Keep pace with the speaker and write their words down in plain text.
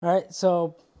All right,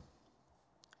 so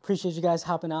appreciate you guys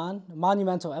hopping on. A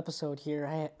monumental episode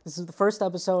here. This is the first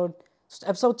episode,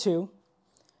 episode 2,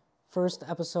 first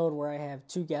episode where I have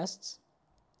 2 guests,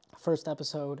 first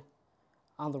episode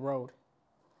on the road.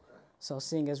 So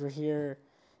seeing as we're here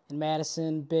in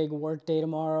Madison, big work day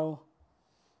tomorrow,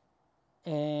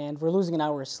 and we're losing an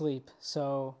hour of sleep.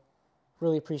 So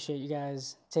really appreciate you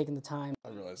guys taking the time. I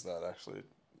realized that actually.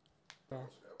 Yeah,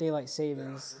 daylight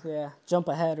savings, yeah, jump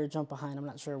ahead or jump behind. I'm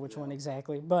not sure which one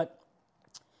exactly, but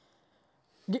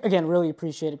again, really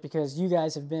appreciate it because you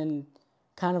guys have been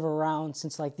kind of around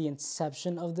since like the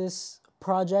inception of this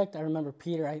project. I remember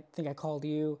Peter, I think I called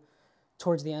you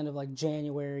towards the end of like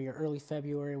January or early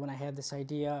February when I had this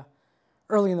idea.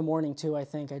 Early in the morning too, I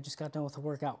think I just got done with the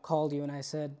workout, called you and I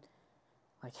said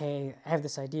like, hey, I have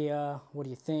this idea. What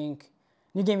do you think?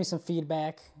 And you gave me some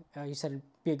feedback. You said it'd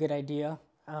be a good idea.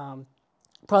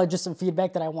 Probably just some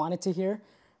feedback that I wanted to hear,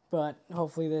 but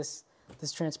hopefully this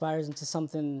transpires into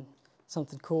something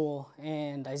cool.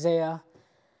 And Isaiah,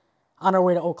 on our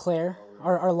way to Eau Claire,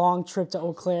 our long trip to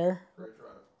Eau Claire,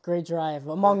 great drive.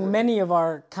 Among many of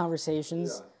our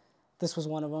conversations, this was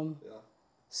one of them. Yeah.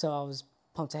 So I was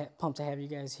pumped to have you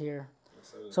guys here.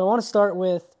 So I want to start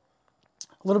with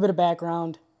a little bit of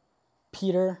background.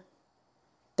 Peter,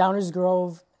 Downers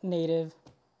Grove native,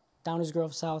 Downers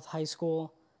Grove South High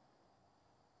School,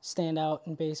 standout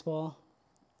in baseball.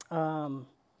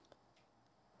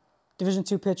 Division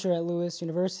II pitcher at Lewis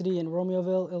University in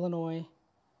Romeoville, Illinois.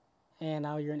 And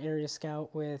now you're an area scout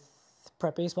with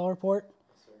Prep Baseball Report.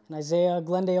 And Isaiah,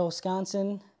 Glendale,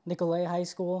 Wisconsin, Nicolay High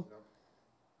School.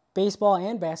 Baseball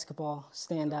and basketball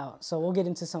stand out. So we'll get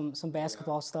into some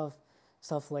basketball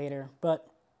stuff later. But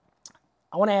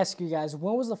I want to ask you guys,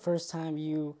 when was the first time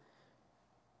you,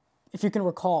 if you can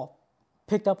recall,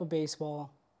 picked up a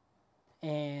baseball?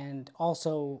 And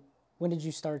also, when did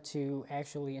you start to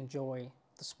actually enjoy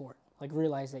the sport? Like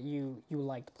realize that you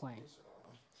liked playing?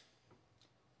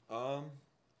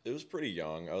 It was pretty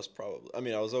young. I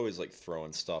was always like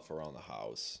throwing stuff around the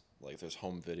house. Like there's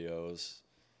home videos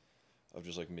of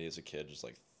just like me as a kid just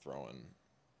like throwing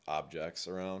objects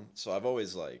around. So I've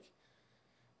always like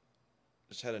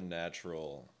just had a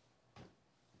natural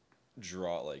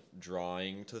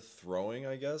drawing to throwing,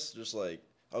 I guess. Just like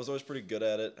I was always pretty good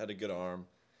at it, had a good arm.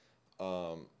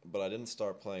 But I didn't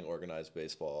start playing organized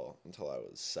baseball until I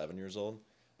was 7 years old.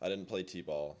 I didn't play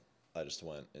t-ball. I just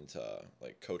went into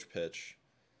like coach pitch.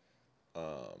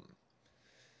 Um,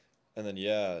 and then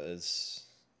yeah, it's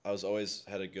I was always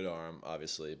had a good arm,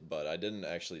 obviously, but I didn't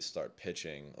actually start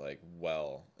pitching like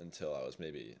well until I was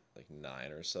maybe like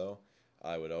 9 or so.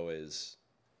 I would always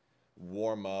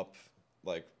warm up.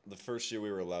 Like the first year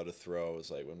we were allowed to throw was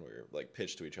like when we were like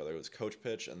pitched to each other. It was coach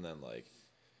pitch, and then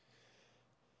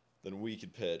we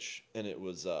could pitch, and it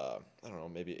was I don't know,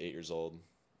 maybe 8 years old.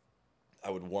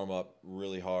 I would warm up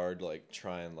really hard, like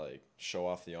try and like show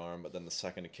off the arm, but then the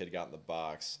second a kid got in the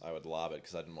box, I would lob it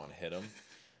because I didn't want to hit him.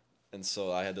 And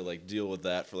so I had to like deal with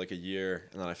that for like a year,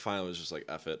 and then I finally was just like,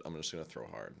 F it, I'm just gonna throw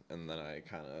hard. And then I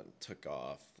kind of took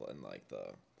off and like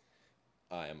the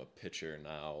I am a pitcher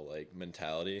now like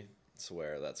mentality. It's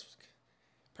where that's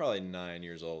probably 9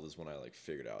 years old is when I like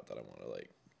figured out that I want to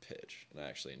like pitch, and I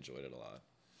actually enjoyed it a lot.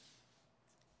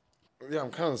 Yeah,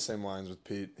 I'm kind of the same lines with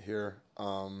Pete here.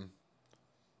 I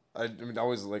mean, I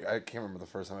always like I can't remember the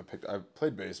first time I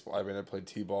played baseball. I mean, I played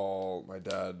t-ball. My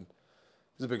dad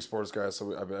was a big sports guy,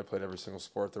 so I played every single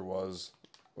sport there was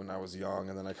when I was young,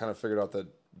 and then I kind of figured out that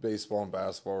baseball and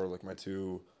basketball were like my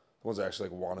two the ones I actually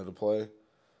like wanted to play.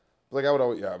 But, like I would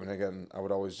always, yeah. I mean, again, I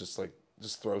would always just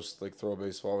throw a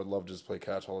baseball. I would love to just play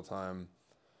catch all the time,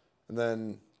 and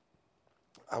then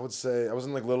I would say I was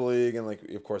in like little league, and like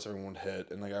of course everyone would hit,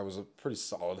 and like I was a pretty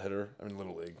solid hitter. I mean,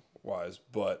 little league wise,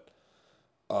 but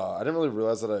I didn't really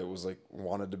realize that I was like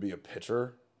wanted to be a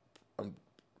pitcher.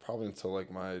 Probably until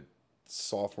like my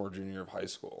sophomore junior year of high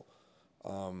school.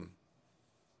 Um,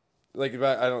 like if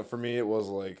I don't for me it was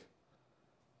like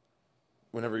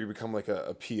whenever you become like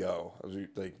a PO, it was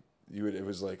like it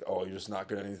was like oh you're just not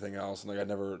good at anything else, and like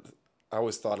I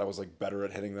always thought I was like better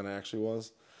at hitting than I actually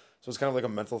was. So it's kind of like a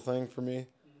mental thing for me,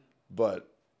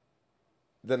 but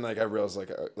then like I realized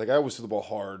like I always threw the ball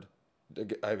hard.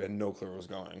 I had no clue where it was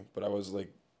going, but I always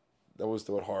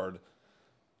threw it hard.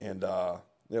 And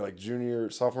yeah, like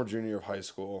sophomore, junior year of high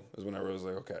school is when I was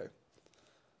like, okay,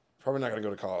 probably not gonna go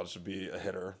to college to be a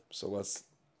hitter. So let's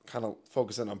kind of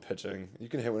focus in on pitching. You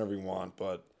can hit whenever you want,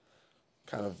 but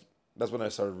kind of that's when I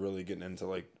started really getting into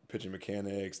like pitching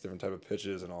mechanics, different type of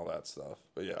pitches, and all that stuff.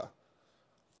 But yeah,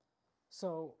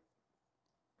 So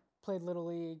played little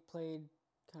league, played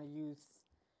kind of youth.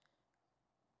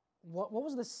 what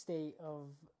was the state of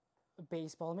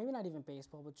baseball? Maybe not even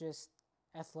baseball, but just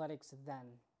athletics then.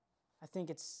 I think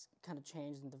it's kind of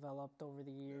changed and developed over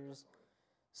the years.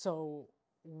 So,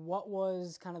 what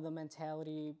was kind of the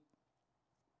mentality?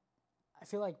 I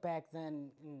feel like back then,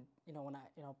 when I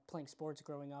playing sports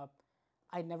growing up,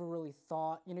 I never really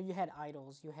thought. You had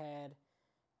idols, you had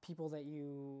people that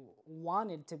you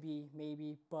wanted to be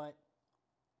maybe, but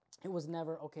it was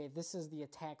never okay. This is the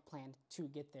attack plan to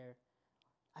get there.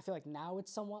 I feel like now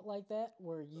it's somewhat like that,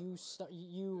 where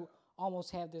you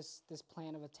almost have this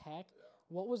plan of attack.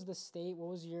 What was the state? What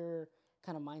was your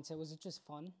kind of mindset? Was it just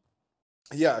fun?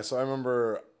 Yeah, so I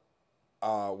remember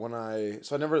I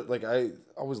never like I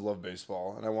always loved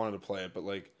baseball and I wanted to play it, but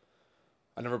like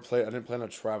I didn't play on a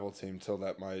travel team till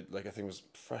that my like I think it was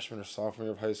freshman or sophomore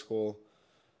year of high school,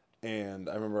 and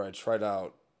I remember I tried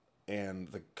out,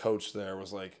 and the coach there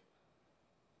was like,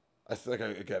 I think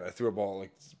I threw a ball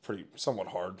like pretty somewhat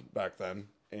hard back then,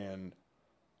 and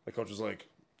the coach was like,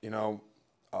 you know,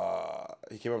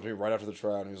 he came up to me right after the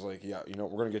tryout and he was like, yeah,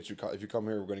 we're gonna get you if you come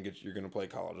here, we're gonna get you, you're gonna play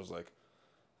college. I was like,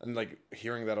 and like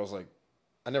hearing that, I was like,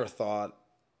 I never thought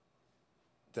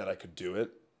that I could do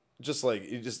it. Just like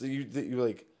you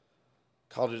like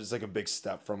college is like a big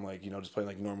step from like just playing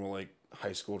like normal like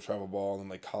high school travel ball and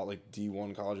like like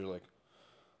D1 college. You're like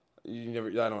you never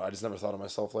I just never thought of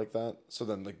myself like that. So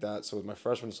then like that so with my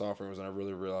freshman sophomore was when I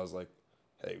really realized like,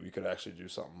 hey, we could actually do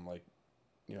something like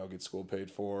get school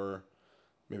paid for,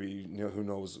 maybe who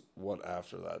knows what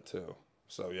after that too.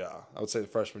 So yeah, I would say the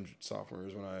freshman sophomore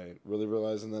is when I really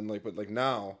realized, and then like but like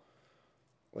now,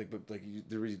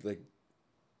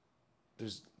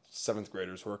 there's seventh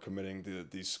graders who are committing to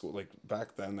these school like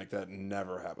back then like that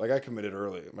never happened. Like I committed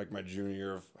early, like my junior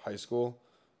year of high school,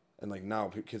 and like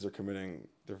now kids are committing.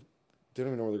 They don't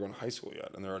even know where they're going to high school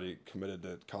yet, and they're already committed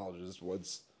to colleges.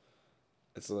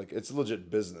 It's like it's a legit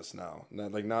business now.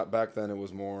 Not back then. It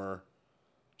was more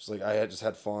just like I had just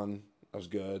had fun. I was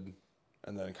good,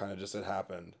 and then kind of just it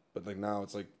happened. But like now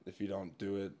it's like if you don't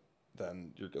do it,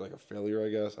 then you're like a failure. I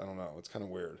guess I don't know. It's kind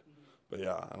of weird. But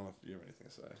yeah, I don't know if you have anything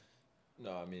to say.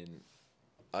 No, I mean,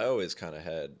 I always kind of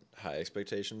had high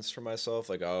expectations for myself.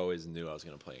 Like I always knew I was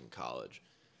going to play in college.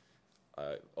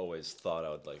 I always thought I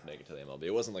would like make it to the MLB.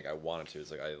 It wasn't like I wanted to.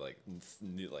 It's like I like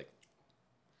knew like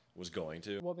was going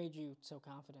to What made you so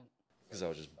confident? because I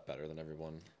was just better than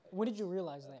everyone. When did you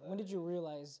realize that? When did you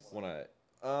realize When that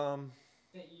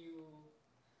you?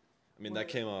 I mean that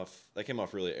came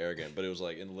off really arrogant, but it was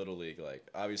like in little league. Like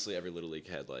obviously every little league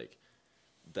had like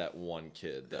that one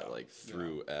kid that like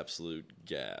threw absolute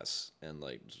gas and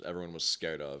like everyone was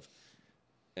scared of.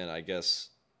 And I guess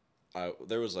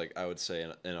there was like I would say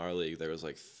in our league there was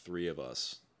like three of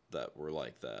us that were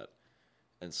like that,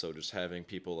 and so just having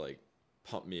people like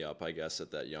pump me up, I guess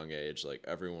at that young age, like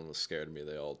everyone was scared of me.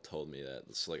 They all told me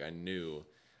that. So like I knew,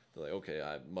 like okay,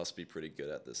 I must be pretty good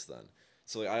at this then.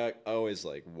 So like I always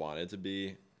like wanted to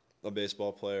be a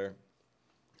baseball player.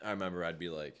 I remember I'd be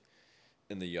like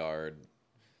in the yard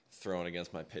throwing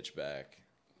against my pitchback.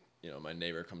 My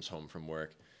neighbor comes home from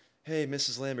work. Hey,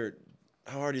 Mrs. Lambert,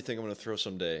 how hard do you think I'm going to throw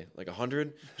someday? Like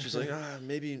 100? She's like,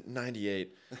 maybe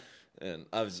 98. And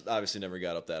I was obviously never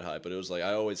got up that high, but it was like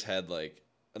I always had like,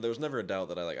 there was never a doubt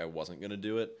that I wasn't going to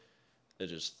do it. It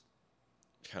just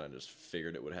kind of just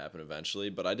figured it would happen eventually,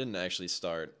 but I didn't actually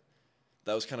start.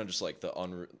 That was kind of just like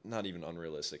not even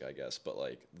unrealistic, I guess, but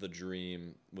like the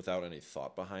dream without any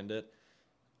thought behind it.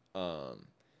 Um,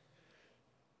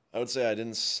 I would say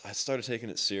I started taking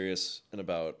it serious in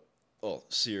about, well,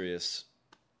 serious,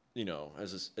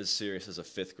 as serious as a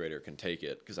fifth grader can take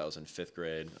it, because I was in fifth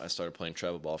grade. I started playing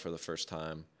travel ball for the first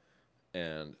time,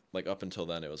 and like up until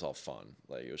then, it was all fun.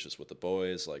 Like it was just with the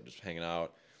boys, like just hanging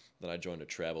out. Then I joined a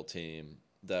travel team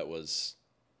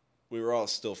we were all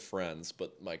still friends,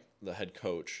 but like the head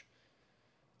coach,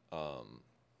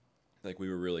 like we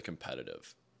were really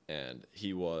competitive, and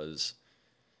he was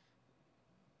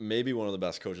maybe one of the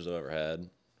best coaches I've ever had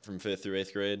from fifth through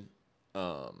eighth grade.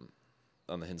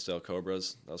 On the Hinsdale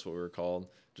Cobras, that's what we were called.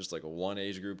 Just like a one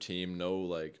age group team, no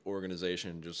like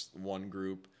organization, just one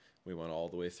group. We went all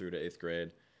the way through to eighth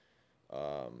grade.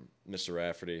 Mr.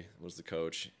 Rafferty was the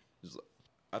coach.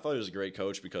 I thought he was a great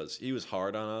coach because he was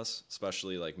hard on us,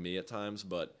 especially like me at times,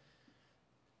 but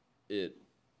it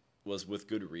was with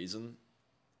good reason.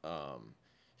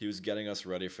 He was getting us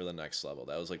ready for the next level.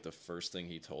 That was like the first thing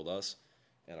he told us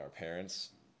and our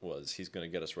parents was he's going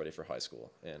to get us ready for high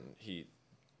school. And he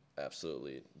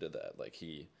absolutely did that. Like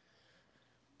he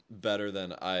better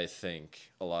than I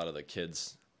think a lot of the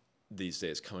kids these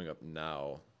days coming up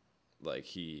now, like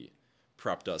he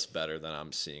prepped us better than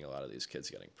I'm seeing a lot of these kids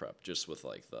getting prepped, just with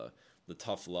like the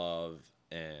tough love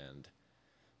and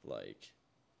like,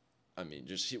 I mean,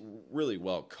 just really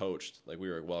well coached. Like we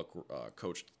were a well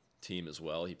coached team as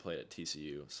well. He played at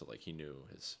TCU, so like he knew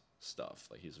his stuff.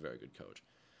 Like he's a very good coach.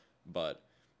 But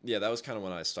yeah, that was kind of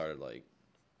when I started like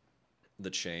the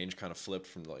change kind of flipped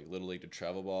from like little league to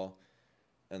travel ball,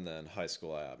 and then high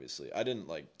school. I didn't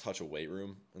like touch a weight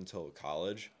room until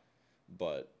college,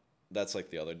 but that's like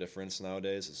the other difference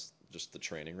nowadays is just the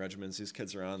training regimens these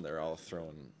kids are on. They're all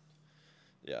throwing.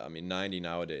 Yeah, I mean 90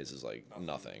 nowadays is like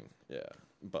nothing. Yeah,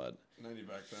 but 90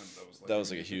 back then, that was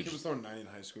like a if huge. He was throwing 90 in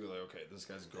high school. You're like, okay, this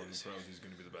guy's going to pros. He's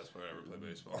going to be the best player ever play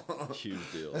baseball. Huge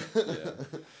deal.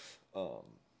 Yeah.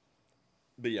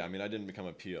 But yeah, I mean, I didn't become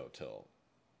a PO till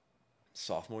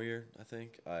sophomore year. I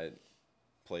think I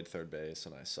played third base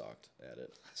and I sucked at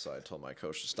it, so I told my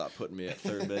coach to stop putting me at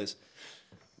third base.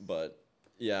 But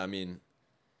yeah, I mean,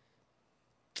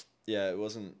 yeah, it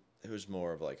wasn't. It was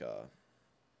more of like a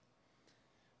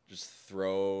just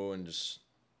throw and just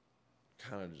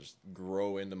kind of just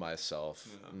grow into myself,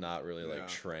 not really like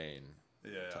train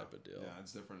type of deal. Yeah,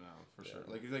 it's different now for sure.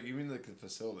 Like even like the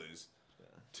facilities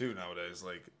too nowadays.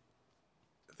 Like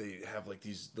they have like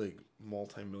these like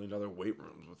multi-million-dollar weight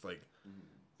rooms with like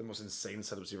the most insane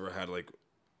setups you ever had. Like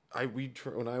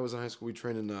when I was in high school, we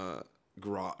trained in a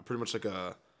garage, pretty much like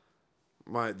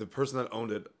the person that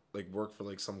owned it like worked for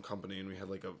like some company, and we had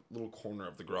like a little corner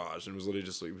of the garage, and it was literally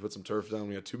just like we put some turf down.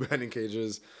 We had 2 batting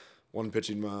cages, 1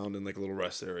 pitching mound, and like a little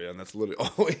rest area, and that's literally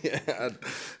all we had.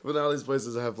 But now these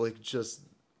places have like just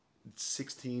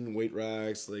 16 weight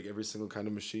racks, like every single kind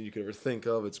of machine you could ever think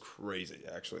of. It's crazy,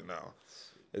 actually. Now,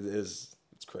 it's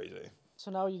crazy.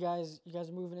 So now you guys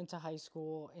are moving into high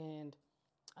school, and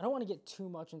I don't want to get too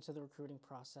much into the recruiting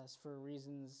process for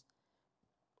reasons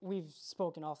we've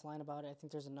spoken offline about it. I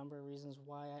think there's a number of reasons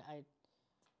why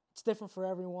it's different for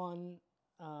everyone.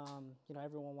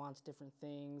 Everyone wants different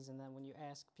things, and then when you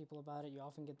ask people about it, you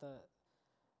often get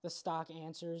the stock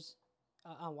answers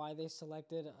on why they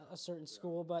selected a certain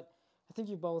school. But I think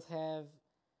you both have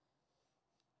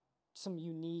some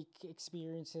unique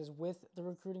experiences with the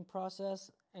recruiting process.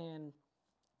 And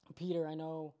Peter, I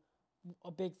know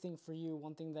a big thing for you,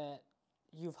 one thing that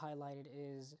you've highlighted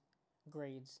is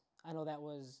grades. I know that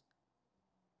was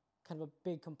kind of a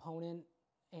big component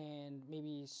and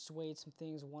maybe swayed some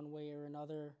things one way or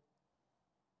another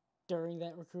during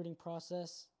that recruiting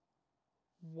process.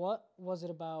 What was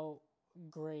it about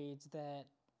grades that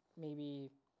maybe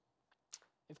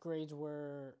if grades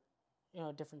were,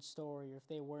 a different story, or if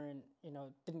they weren't,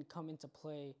 didn't come into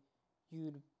play,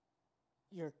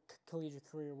 your collegiate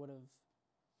career would have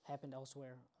happened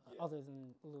elsewhere other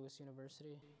than Lewis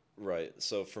University? Right.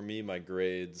 So for me, my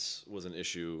grades was an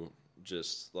issue.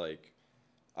 Just like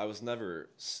I was never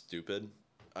stupid.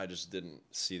 I just didn't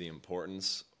see the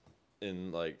importance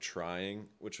in like trying,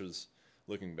 which was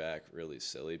looking back really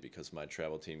silly because my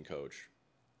travel team coach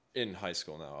in high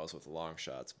school now, I was with Long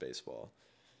Shots baseball.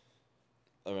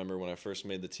 I remember when I first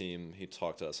made the team, he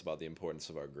talked to us about the importance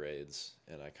of our grades,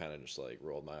 and I kind of just like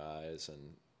rolled my eyes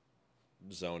and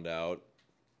zoned out,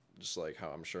 just like how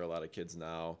I'm sure a lot of kids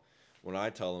now, when I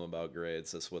tell them about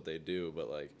grades, that's what they do, but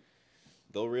like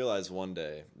they'll realize one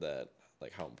day that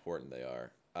like how important they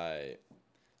are. I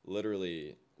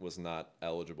literally was not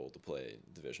eligible to play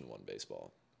Division I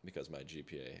baseball because my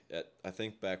GPA. I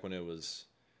think back when I was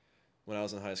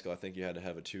in high school, I think you had to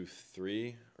have a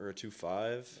 2.3 or a 2.5. It was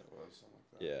something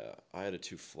like that. Yeah, I had a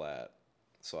 2 flat,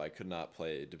 so I could not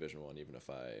play Division I even if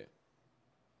I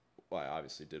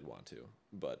obviously did want to.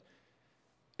 But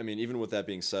I mean, even with that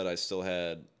being said, I still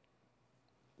had,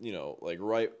 like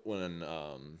right when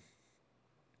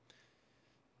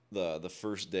the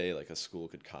first day like a school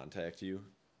could contact you,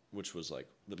 which was like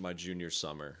my junior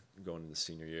summer going into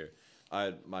senior year,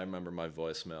 I remember my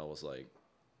voicemail was like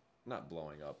not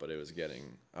blowing up, but I was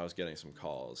getting some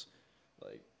calls,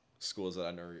 like schools that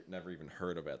I never even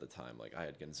heard of at the time. Like I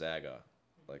had Gonzaga,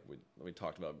 like we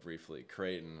talked about briefly,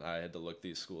 Creighton. I had to look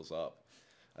these schools up.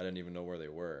 I didn't even know where they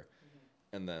were.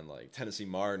 And then like Tennessee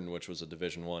Martin, which was a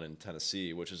Division I in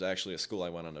Tennessee, which is actually a school I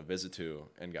went on a visit to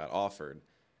and got offered,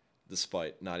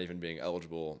 despite not even being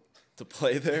eligible to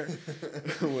play there,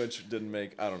 which didn't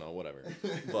make, I don't know, whatever.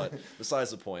 But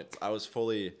besides the point, I was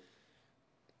fully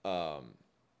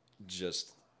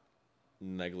just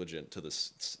negligent to the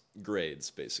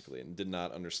grades, basically, and did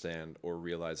not understand or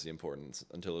realize the importance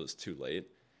until it was too late.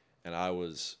 And I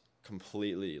was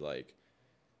completely like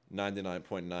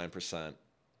 99.9%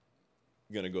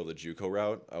 going to go the JUCO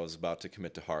route. I was about to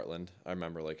commit to Heartland. I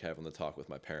remember like having the talk with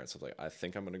my parents of like, I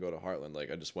think I'm going to go to Heartland.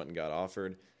 Like I just went and got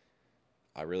offered.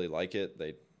 I really like it.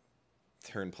 They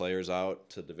turn players out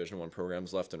to Division I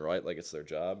programs left and right like it's their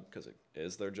job, because it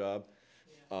is their job.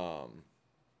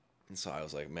 And so I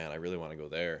was like, man, I really want to go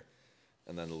there.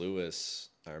 And then Lewis,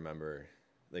 I remember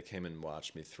they came and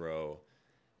watched me throw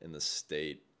in the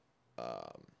state.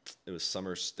 It was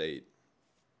summer state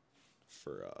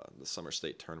for the summer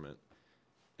state tournament,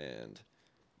 and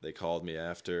they called me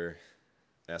after,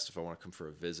 asked if I want to come for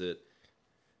a visit,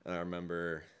 and I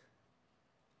remember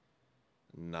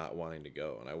not wanting to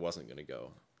go, and I wasn't going to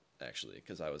go actually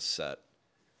because I was set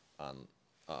on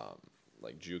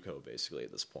like JUCO basically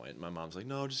at this point. My mom's like,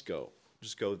 no, just go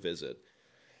visit.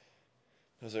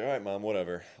 I was like, all right, Mom,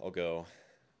 whatever, I'll go,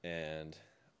 and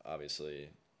obviously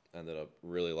ended up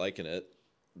really liking it.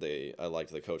 I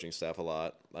liked the coaching staff a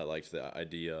lot. I liked the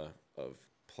idea of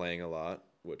playing a lot,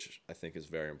 which I think is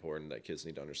very important that kids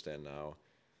need to understand now,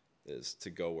 is to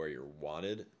go where you're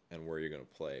wanted and where you're going to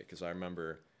play. Because I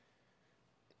remember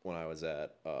when I was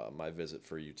at my visit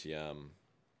for UTM,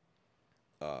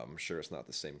 I'm sure it's not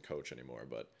the same coach anymore,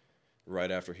 but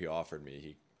right after he offered me,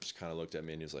 he just kind of looked at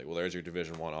me and he was like, well, there's your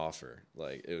Division I offer.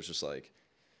 Like, it was just like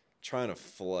trying to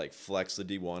flex the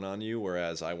D1 on you,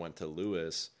 whereas I went to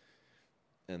Lewis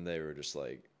and they were just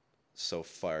like so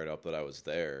fired up that I was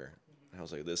there. And I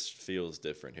was like, this feels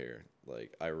different here.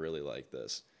 Like, I really like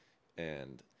this.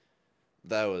 And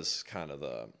that was kind of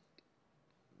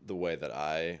the way that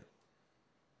I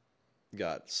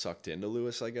got sucked into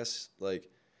Lewis, I guess. Like,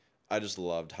 I just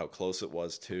loved how close it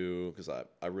was too, because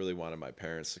I really wanted my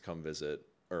parents to come visit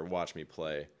or watch me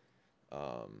play.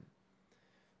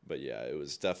 But yeah, it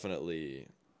was definitely,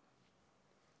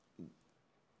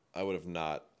 I would have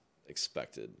not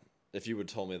expected. If you would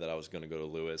told me that I was going to go to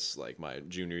Lewis like my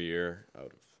junior year, I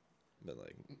would have been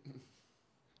like,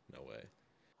 no way.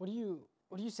 What do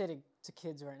you say to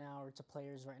kids right now or to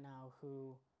players right now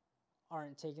who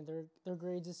aren't taking their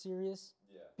grades as serious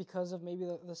because of maybe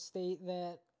the state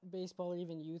that baseball or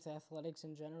even youth athletics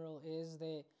in general is?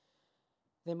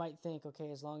 They might think, okay,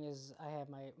 as long as I have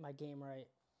my game right,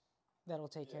 that'll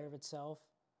take care of itself.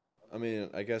 I mean,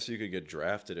 I guess you could get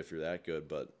drafted if you're that good,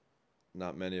 but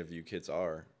not many of you kids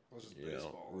are. Well, it's just You know,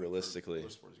 baseball. Like, realistically. for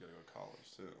other sports, you got to go to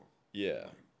college too. Yeah.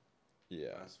 Like,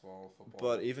 Yeah. basketball, football.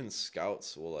 But even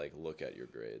scouts will like look at your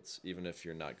grades, even if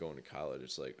you're not going to college.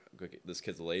 It's like, okay, this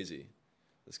kid's lazy.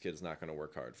 This kid's not going to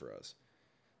work hard for us.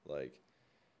 Like,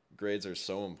 grades are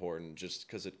so important just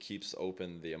because it keeps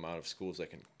open the amount of schools that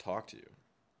can talk to you.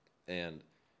 And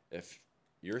if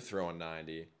you're throwing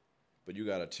 90, but you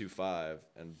got a 2.5,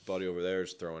 and buddy over there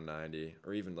is throwing 90,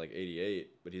 or even like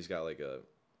 88, but he's got like a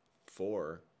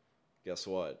 4, guess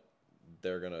what?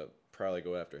 They're going to probably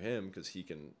go after him because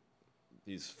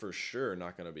he's for sure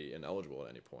not going to be ineligible at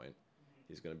any point.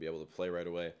 He's going to be able to play right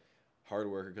away. Hard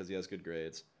worker because he has good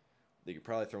grades. They could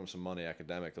probably throw him some money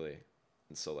academically.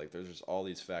 And so, like, there's just all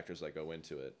these factors that go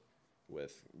into it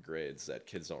with grades that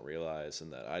kids don't realize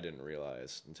and that I didn't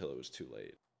realize until it was too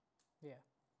late. Yeah.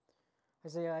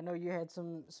 Isaiah, I know you had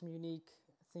some unique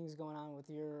things going on with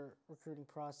your recruiting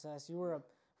process.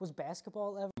 Was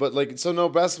basketball ever? But like, so no,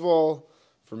 basketball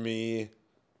for me,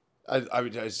 I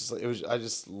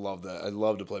just love that. I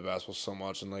love to play basketball so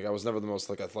much, and like I was never the most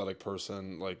like athletic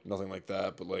person, like nothing like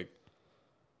that. But like,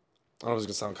 I don't know if it's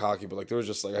gonna sound cocky, but like there was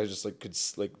just like I just like could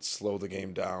like slow the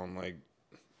game down. Like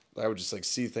I would just like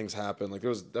see things happen. Like there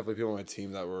was definitely people on my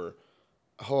team that were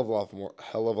a hell of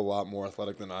a lot more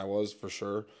athletic than I was for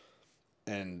sure,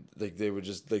 and like they would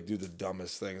just like do the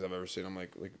dumbest things I've ever seen. I'm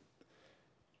like.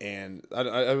 And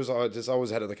I just always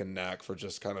had like a knack for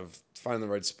just kind of finding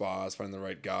the right spots, finding the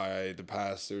right guy to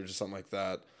pass to, just something like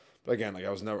that. But again, like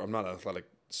I'm not an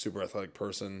super athletic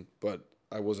person, but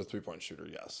I was a 3-point shooter,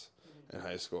 yes, in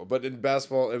high school. But in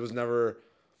basketball, it was never.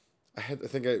 I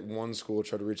think one school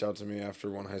tried to reach out to me after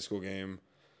one high school game,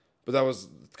 but that was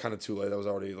kind of too late. That was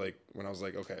already like when I was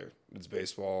like, okay, it's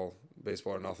baseball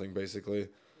or nothing, basically.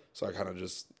 So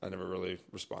I never really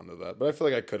responded to that. But I feel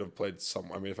like I could have played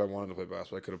somewhere. I mean, if I wanted to play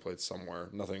basketball, I could have played somewhere.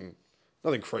 Nothing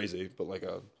crazy, but like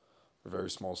a very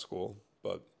small school.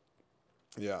 But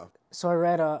yeah. So I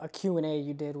read a Q&A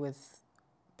you did with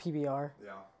PBR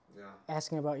Yeah.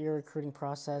 asking about your recruiting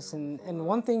process, and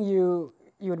one thing you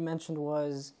had mentioned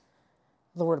was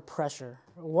the word pressure.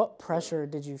 What pressure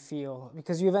did you feel?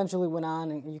 Because you eventually went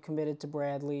on and you committed to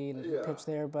Bradley and pitched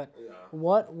there, but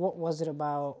what was it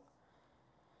about?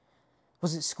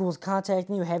 Was it schools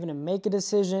contacting you, having to make a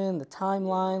decision, the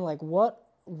timeline? Like, what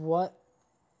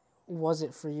was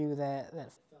it for you that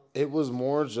It was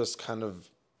more just kind of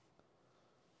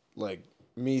like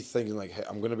me thinking like, hey,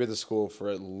 I'm gonna be at the school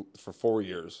for 4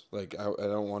 years. Like I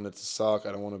don't want it to suck.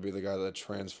 I don't want to be the guy that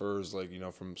transfers like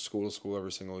from school to school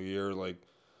every single year. Like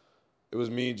it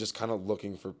was me just kind of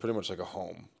looking for pretty much like a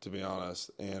home, to be honest.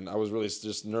 And I was really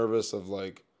just nervous of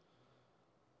like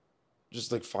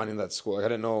just like finding that school. Like I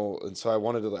didn't know, and so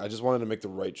I just wanted to make the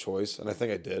right choice, and I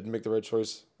think I did make the right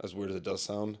choice. As weird as it does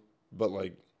sound, but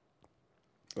like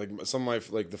some of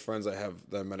my like the friends I have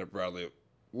that I met at Bradley,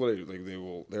 literally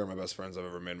like they're my best friends I've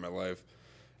ever made in my life.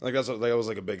 Like that was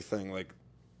like a big thing. Like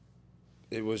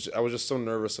I was just so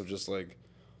nervous of just like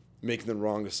making the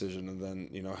wrong decision and then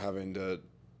having to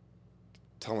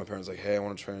tell my parents like, hey, I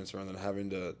want to transfer, and then having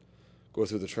to go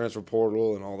through the transfer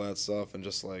portal and all that stuff, and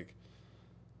just like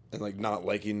and like not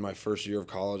liking my first year of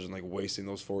college and like wasting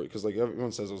those 4 because like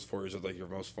everyone says those 4 years are like your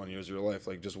most fun years of your life,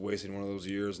 like just wasting one of those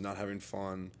years, not having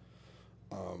fun.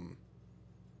 Um,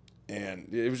 and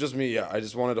it was just me. Yeah, I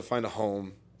just wanted to find a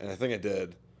home, and I think I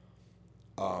did.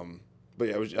 But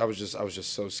yeah, I was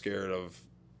just so scared of,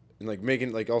 and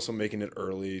like also making it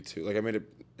early too. Like I made it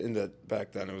in that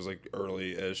back then it was like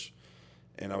early ish,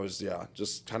 and I was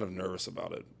just kind of nervous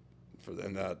about it,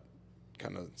 in that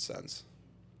kind of sense.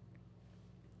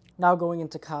 Now going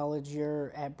into college,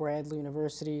 you're at Bradley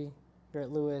University, you're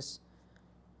at Lewis.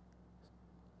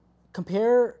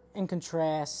 Compare and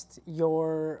contrast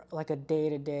your like a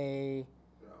day-to-day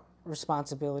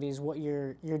responsibilities, what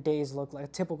your days look like. A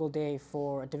typical day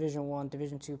for a Division I,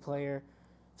 Division II player.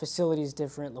 Facilities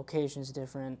different, locations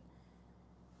different.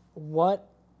 What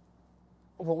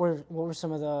what were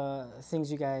some of the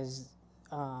things you guys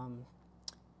um,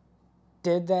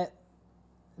 did that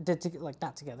like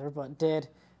not together, but did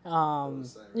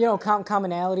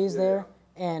commonalities there,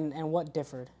 and what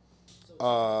differed?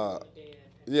 Uh,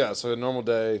 yeah. So a normal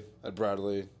day at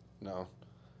Bradley, no,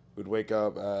 we'd wake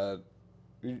up at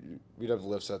we'd have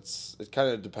lifts. It kind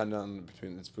of depended on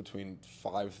between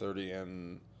 5:30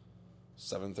 and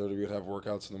 7:30. We'd have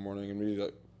workouts in the morning, and we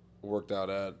worked out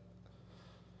at.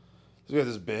 So we have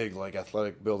this big like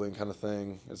athletic building kind of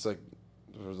thing. It's like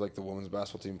it was like the women's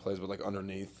basketball team plays, but like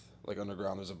underneath, like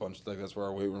underground, there's a bunch like that's where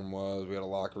our weight room was. We had a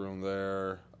locker room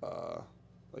there,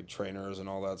 like trainers and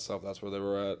all that stuff. That's where they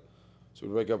were at. So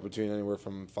we'd wake up between anywhere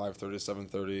from 5:30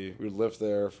 to 7:30. We'd lift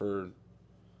there for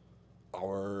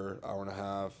hour and a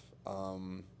half,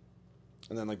 and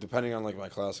then like depending on like my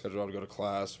class schedule, I would go to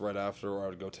class right after, or I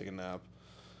would go take a nap,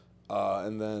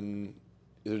 and then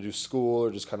either do school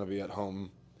or just kind of be at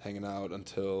home hanging out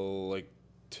until like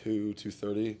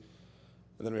 2:30,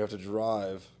 and then we have to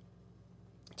drive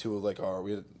to like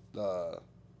we had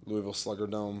Louisville Slugger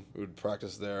Dome. We would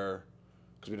practice there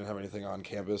because we didn't have anything on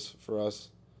campus for us,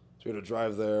 so we had to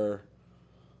drive there.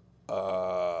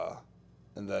 Uh,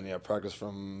 and then practice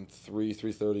from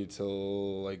 3:30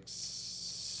 till like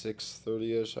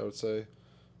 6:30 ish, I would say.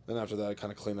 Then after that,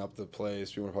 kind of clean up the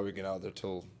place. We would probably get out there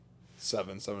till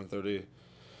 7:30,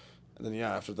 and then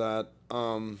after that,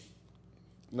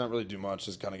 not really do much.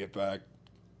 Just kind of get back,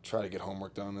 try to get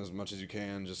homework done as much as you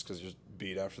can, just because you're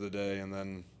beat after the day, and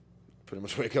then pretty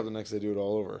much wake up the next day, do it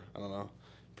all over. I don't know.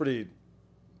 Pretty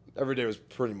every day was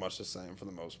pretty much the same for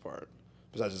the most part,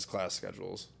 besides just class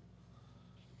schedules.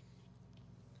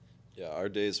 Yeah, our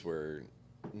days were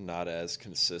not as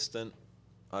consistent,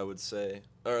 I would say,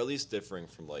 or at least differing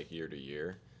from like year to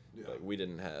year. Yeah. Like we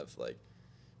didn't have like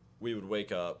we would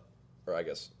wake up, or I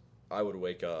guess I would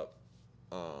wake up,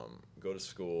 go to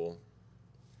school,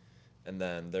 and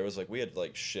then there was like we had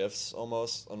like shifts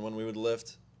almost on when we would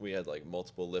lift. We had like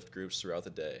multiple lift groups throughout the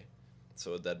day,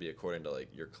 so that'd be according to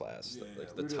like your class,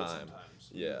 like the time.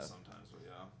 Yeah. Sometimes, but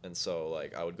yeah. And so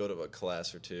like I would go to a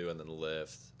class or two and then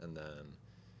lift, and then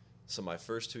so my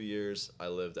first 2 years I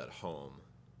lived at home,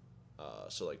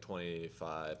 so like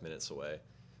 25 minutes away.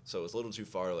 So it was a little too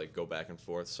far to like go back and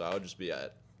forth. So I would just be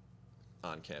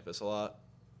on campus a lot.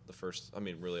 I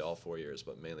mean, really all 4 years,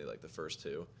 but mainly like the first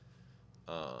two.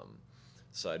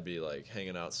 So I'd be like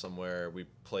hanging out somewhere. We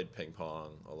played ping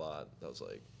pong a lot. That was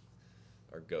like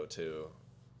our go-to.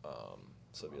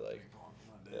 So it'd be like,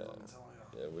 yeah,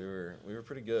 we were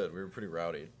pretty good. We were pretty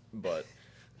rowdy, but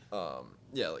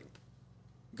yeah, like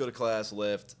go to class,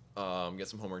 lift, get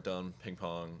some homework done, ping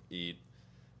pong, eat,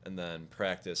 and then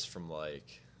practice from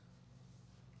like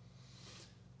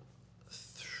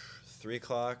 3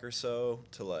 o'clock or so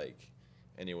to like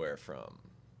anywhere from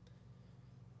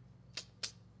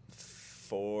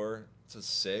 4 to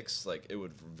 6. Like it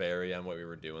would vary on what we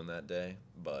were doing that day,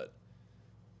 but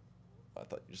I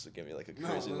thought you just would give me like a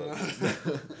crazy look.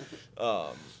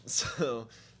 So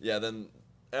yeah, then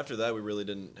after that we really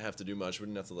didn't have to do much. We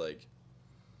didn't have to like.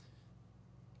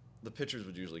 The pitchers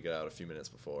would usually get out a few minutes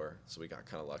before, so we got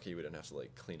kind of lucky. We didn't have to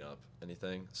like clean up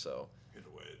anything. So You had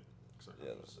to wait. 'Cause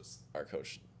yeah, was just, our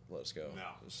coach let us go. No,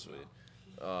 It was sweet.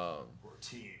 we're a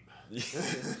team.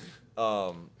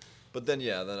 But then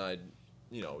then I'd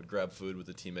would grab food with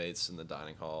the teammates in the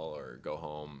dining hall or go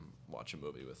home, watch a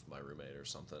movie with my roommate or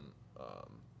something.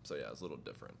 So yeah, it's a little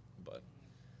different, but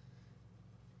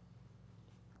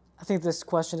I think this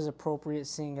question is appropriate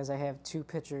seeing as I have two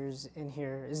pitchers in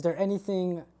here. Is there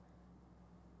anything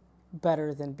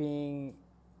better than being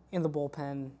in the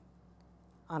bullpen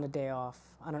on a day off,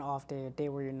 on an off day, a day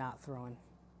where you're not throwing?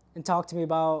 And talk to me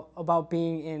about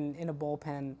being in a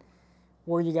bullpen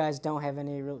where you guys don't have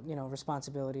any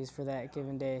responsibilities for that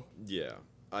given day. yeah,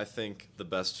 I think the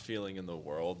best feeling in the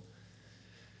world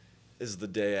is the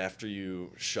day after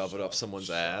you shove it up someone's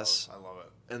ass, I love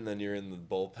it. and then you're in the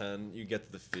bullpen. You get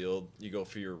to the field, you go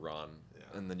for your run,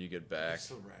 Yeah. and then you get back. You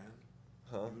still ran?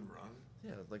 Huh? You would run?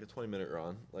 Yeah, like a 20-minute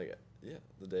run. Like, yeah,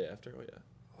 the day after. Oh yeah.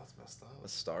 Oh, that's messed up. A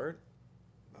start?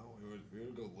 No, we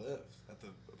would go lift at the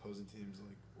opposing team's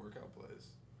like workout place.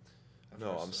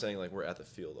 No, I'm saying like we're at the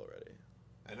field already.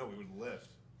 I know we would lift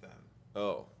then.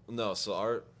 Oh no,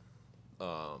 so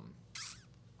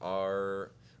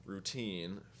our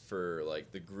routine for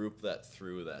like the group that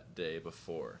threw that day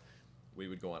before, we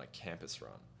would go on a campus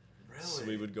run. Really? So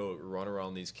we would go run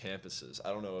around these campuses. I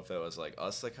don't know if it was like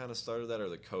us that kind of started that or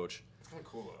the coach. It's kind of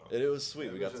cool though. It was sweet.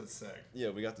 Yeah, we got to sick.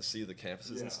 Yeah, we got to see the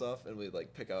campuses Yeah. and stuff, and we'd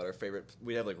like pick out our favorite.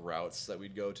 We'd have like routes that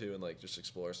we'd go to and like just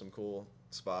explore some cool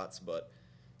spots. But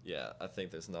yeah, I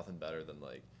think there's nothing better than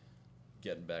like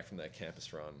getting back from that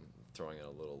campus run, throwing in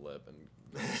a little lip, and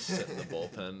sit in the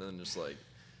bullpen and just like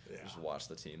just watch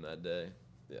the team that day.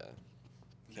 Yeah.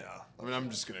 Yeah. I mean, I'm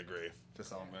just gonna agree.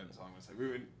 That's all I'm gonna say.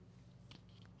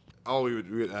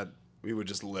 We would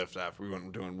just lift after we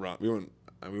weren't doing run. We weren't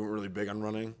really big on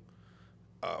running.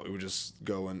 We would just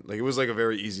go and like it was like a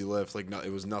very easy lift. Like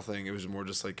it was nothing. It was more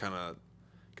just like kind of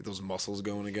get those muscles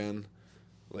going again.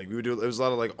 Like we would do. It was a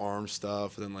lot of like arm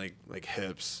stuff, and then like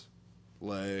hips,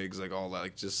 legs, like all that.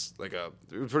 Like just like it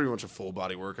was pretty much a full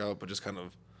body workout, but just kind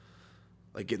of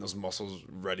like getting those muscles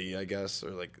ready, I guess,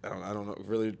 or like I don't know.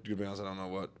 Really, to be honest, I don't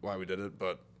know why we did it,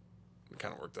 but it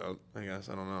kind of worked out. I guess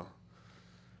I don't know.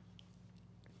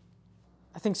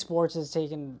 I think sports has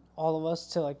taken all of us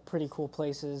to like pretty cool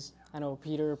places. I know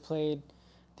Peter played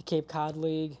the Cape Cod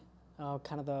League,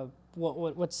 kind of the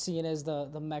what's seen as the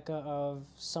mecca of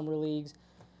summer leagues.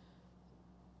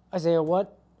 Isaiah,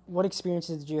 what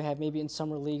experiences did you have maybe in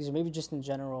summer leagues or maybe just in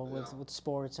general with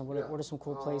sports, and what are some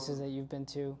cool places that you've been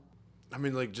to? I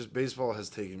mean, like just baseball has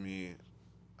taken me.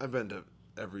 I've been to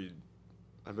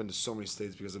so many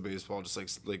states because of baseball.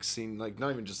 Just like seeing like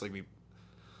not even just like me,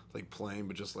 like playing,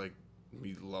 but just like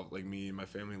me and my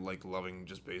family like loving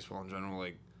just baseball in general.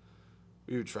 Like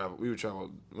we would travel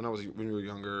when we were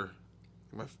younger.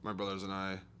 My brothers and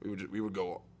I we would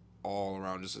go all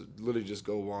around just literally just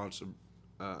go watch a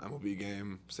MLB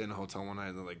game, stay in a hotel one night,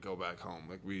 and then like go back home.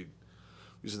 Like we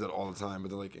used to do that all the time. But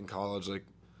then like in college, like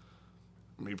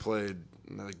when we played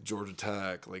like Georgia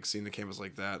Tech, like seeing the campus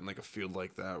like that and like a field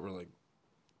like that, we're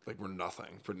we're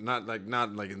nothing. Not like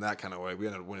in that kind of way. We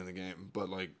ended up winning the game, but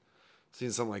like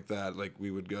seeing something like that, like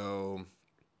we would go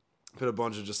hit a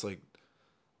bunch of just like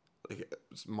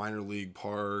minor league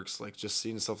parks, like just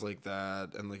seeing stuff like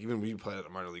that, and like even we played at a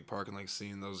minor league park and like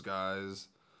seeing those guys,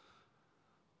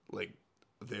 like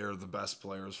they're the best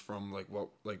players from like what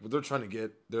they're trying to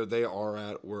get. They are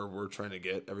at where we're trying to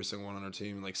get every single one on our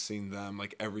team, and like seeing them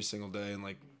like every single day, and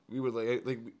like we would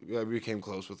we became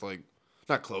close with like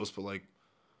not close but like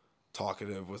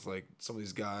talkative with like some of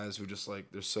these guys who just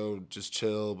like they're so just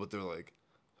chill, but they're like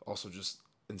also just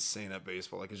insane at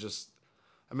baseball. Like it's just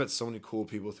I met so many cool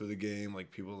people through the game,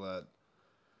 like people that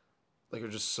like are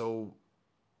just so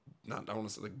not I want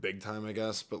to say like big time, I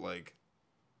guess, but like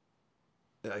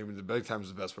yeah, I mean the big time is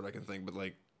the best word I can think, but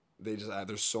like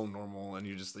they're so normal, and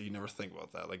you never think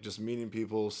about that. Like just meeting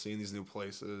people, seeing these new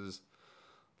places,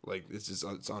 like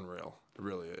it's unreal.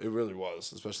 It really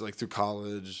was, especially like through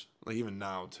college, like even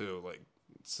now too. Like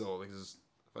so like if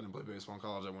I didn't play baseball in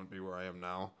college, I wouldn't be where I am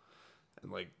now.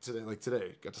 And like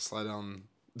today, got to slide down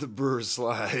the Brewers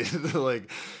slide. If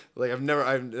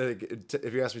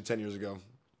you asked me 10 years ago,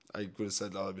 I would have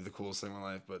said, "Oh, that'd be the coolest thing in my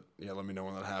life." But yeah, let me know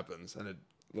when that happens, and it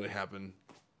really happened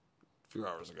a few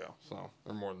hours ago. So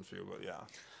or more than a few, but yeah.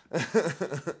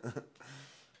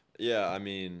 Yeah, I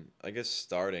mean, I guess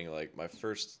starting like my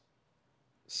first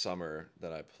summer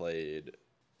that I played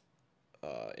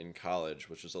in college,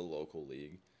 which was a local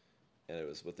league, and it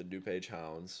was with the DuPage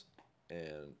Hounds,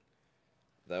 and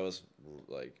that was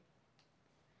like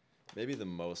maybe the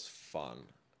most fun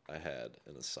I had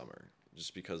in the summer,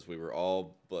 just because we were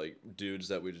all like dudes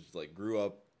that we just like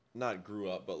not grew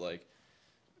up, but like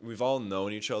we've all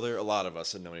known each other. A lot of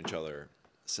us had known each other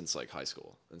since like high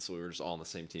school, and so we were just all on the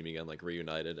same team again, like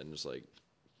reunited and just like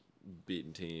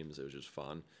beating teams. It was just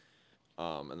fun.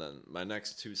 And then my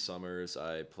next 2 summers,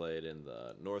 I played in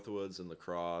the Northwoods and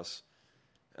lacrosse,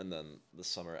 And then the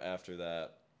summer after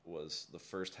that was the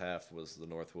first half was the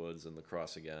Northwoods and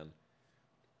lacrosse again,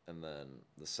 and then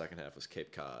the second half was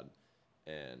Cape Cod,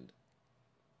 and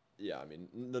yeah, I mean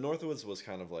the Northwoods was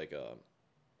kind of like a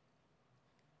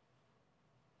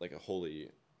holy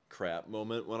crap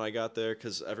moment when I got there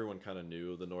because everyone kind of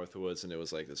knew the Northwoods and it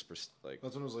was like this like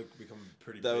That's when it was like becoming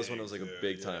pretty. that big was when it was like too. a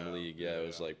big time league. Yeah, it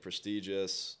was yeah. like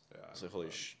prestigious. Yeah, I was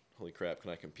like holy crap,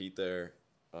 can I compete there?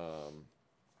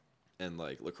 And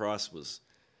like lacrosse was,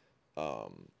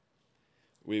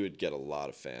 we would get a lot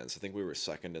of fans. I think we were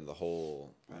second in the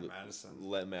whole.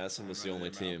 Madison was the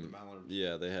only team.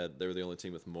 Yeah, they were the only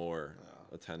team with more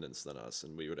attendance than us,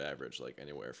 and we would average like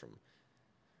anywhere from,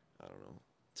 I don't know,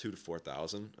 2,000 to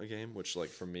 4,000 a game, which like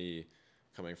for me,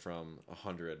 coming from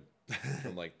 100,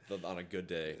 from like on a good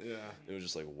day, it was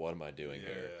just like, what am I doing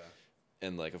here? Yeah.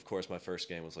 And like, of course, my first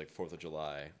game was like 4th of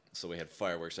July, so we had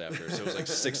fireworks after, so it was like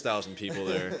 6,000 people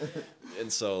there,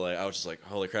 and so like I was just like,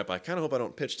 holy crap! I kind of hope I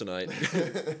don't pitch tonight,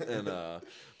 and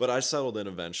but I settled in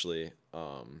eventually,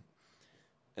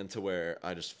 and to where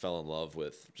I just fell in love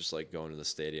with just like going to the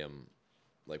stadium,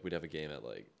 like we'd have a game at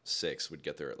like 6, we'd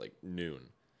get there at like noon,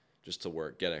 just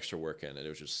to get extra work in, and it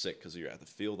was just sick because you're at the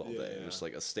field all day, just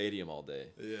like a stadium all day.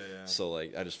 Yeah. So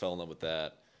like I just fell in love with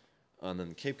that, and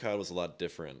then Cape Cod was a lot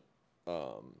different.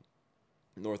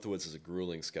 Northwoods is a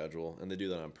grueling schedule, and they do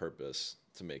that on purpose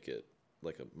to make it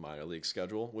like a minor league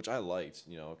schedule, which I liked,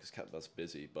 because kept us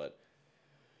busy. But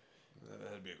that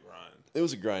had to be a grind. It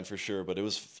was a grind for sure, but it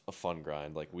was a fun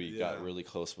grind. Like we got really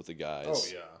close with the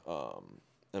guys. Oh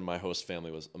yeah. And my host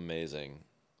family was amazing.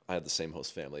 I had the same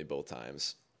host family both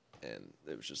times, and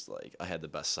it was just like I had the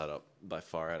best setup by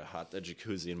far. I had a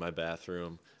jacuzzi in my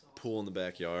bathroom, pool in the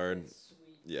backyard.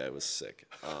 Yeah, it was sick.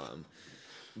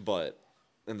 But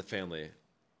and the family,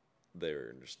 they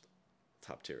were just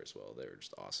top tier as well. They were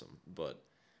just awesome. But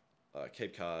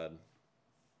Cape Cod,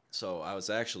 so I was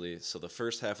actually, the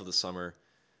first half of the summer,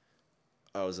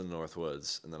 I was in the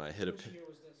Northwoods, and then I hit Which year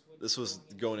was this? this was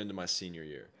going into my senior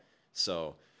year.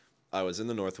 So I was in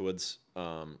the Northwoods.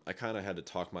 I kind of had to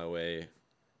talk my way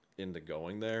into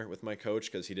going there with my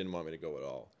coach because he didn't want me to go at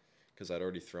all because I'd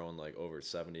already thrown like over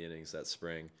 70 innings that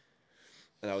spring.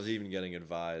 And I was even getting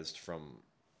advised from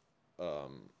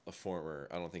a former,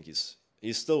 I don't think he's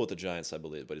still with the Giants, I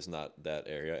believe, but he's not that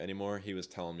area anymore. He was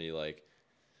telling me like,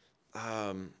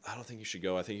 I don't think you should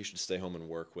go. I think you should stay home and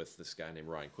work with this guy named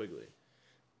Ryan Quigley,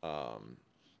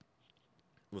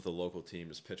 with a local team,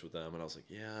 just pitch with them. And I was like,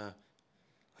 yeah,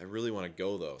 I really want to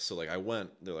go though. So like I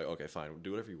went. They're like, okay, fine, do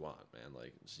whatever you want, man.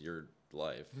 Like it's your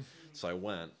life. So I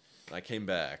went. And I came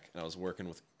back and I was working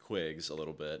with Quigs a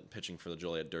little bit, pitching for the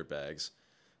Joliet Dirtbags.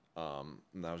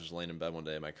 And I was just laying in bed one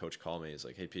day, and my coach called me. He's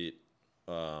like, "Hey, Pete,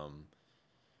 do you want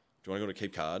to go to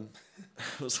Cape Cod?"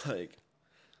 I was like,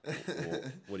 well,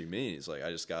 "What do you mean?" He's like,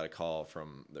 "I just got a call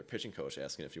from their pitching coach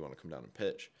asking if you want to come down and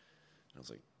pitch." And I was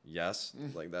like, "Yes."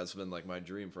 Like that's been like my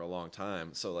dream for a long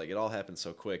time. So like it all happened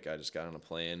so quick. I just got on a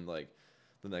plane like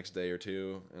the next day or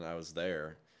two, and I was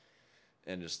there,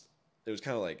 and just it was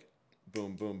kind of like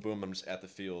boom, boom, boom. I'm just at the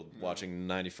field watching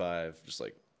 95, just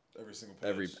like. Every single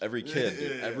pitch. Every kid,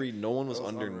 dude. No one was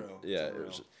under. Unreal. Yeah,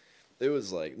 it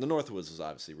was like the Northwoods was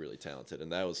obviously really talented, and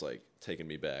that was like taking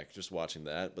me back just watching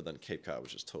that. But then Cape Cod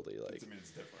was just totally like. I mean,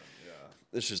 it's different.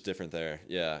 Yeah. It's just different there.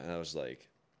 Yeah, and I was like,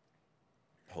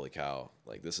 holy cow!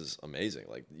 Like this is amazing.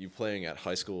 Like you playing at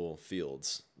high school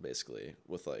fields basically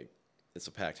with like, it's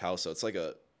a packed house, so it's like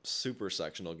a super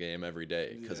sectional game every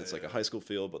day because it's like a high school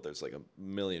field, but there's like a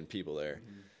million people there,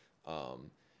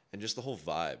 and just the whole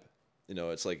vibe.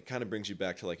 It's like it kind of brings you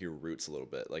back to like your roots a little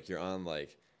bit. Like you're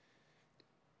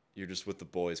just with the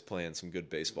boys playing some good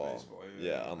baseball.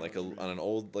 On like on an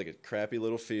old like a crappy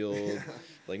little field.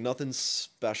 Like nothing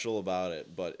special about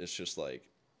it, but it's just like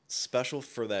special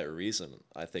for that reason.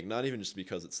 I think not even just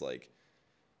because it's like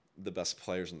the best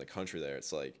players in the country there.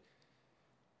 It's like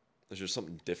there's just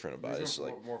something different about it. It's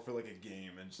like more for like a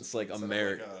game and just it's like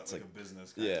America. It's like a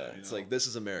business. It's like this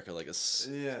is America. Like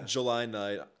a July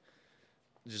night.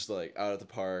 Just like out at the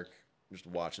park, just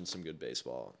watching some good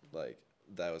baseball. Like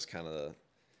that was kind of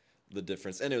the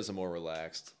difference, and it was a more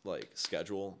relaxed like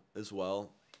schedule as well.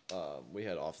 We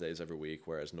had off days every week,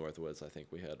 whereas Northwoods, I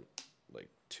think we had like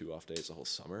 2 off days the whole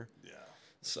summer. Yeah.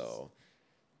 So,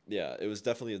 yeah, it was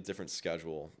definitely a different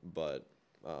schedule, but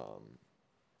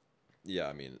yeah,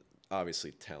 I mean,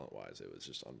 obviously talent-wise, it was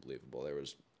just unbelievable. There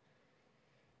was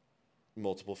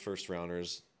multiple first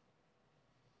rounders.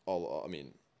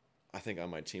 I think on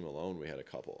my team alone we had a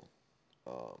couple,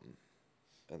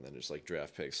 and then just like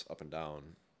draft picks up and down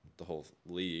the whole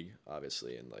league,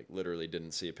 obviously, and like literally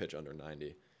didn't see a pitch under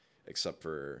 90, except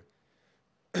for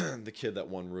the kid that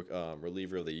won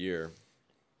reliever of the year,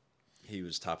 he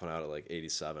was topping out at like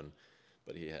 87,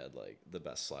 but he had like the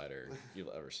best slider you've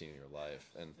ever seen in your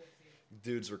life. And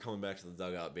dudes were coming back to the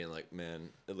dugout being like, man,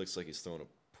 it looks like he's throwing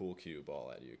a pool cue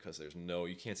ball at you because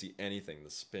you can't see anything. The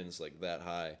spin's like that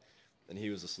high. And he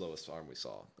was the slowest arm we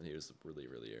saw, and he was the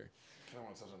reliever of the year. I kind of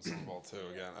want to touch on summer ball too.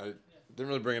 Again, I didn't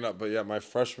really bring it up, but yeah, my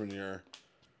freshman year,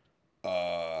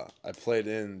 I played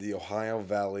in the Ohio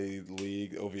Valley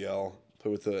League (OVL).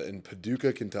 Played in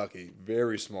Paducah, Kentucky,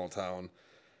 very small town,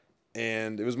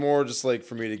 and it was more just like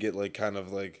for me to get like kind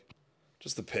of like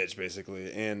just the pitch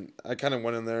basically. And I kind of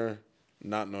went in there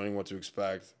not knowing what to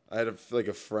expect. I had a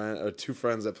friend or two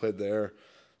friends that played there,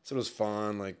 so it was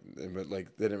fun. But they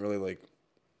didn't really like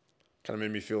kind of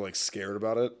made me feel like scared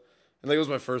about it. And like it was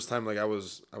my first time. Like I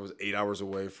was 8 hours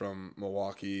away from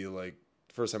Milwaukee. Like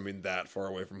first time being that far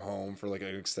away from home for like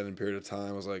an extended period of time.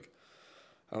 I was like,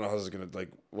 I don't know how this is gonna like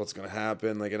what's gonna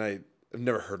happen. Like, and I've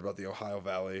never heard about the Ohio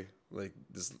Valley, like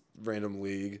this random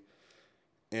league.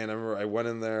 And I remember I went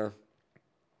in there,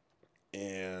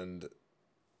 and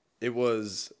it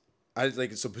was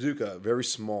so Paducah, very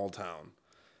small town.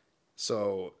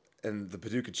 So and the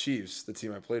Paducah Chiefs, the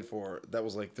team I played for, that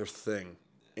was like their thing.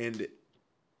 And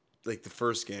like the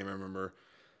first game, I remember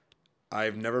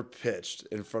I've never pitched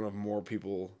in front of more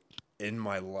people in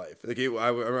my life. I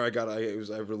remember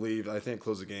I relieved. I think I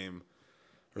closed the game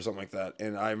or something like that.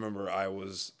 And I remember I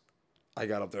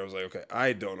got up there. I was like, okay,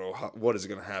 I don't know what is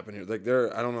gonna happen here. Like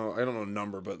I don't know a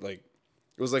number, but like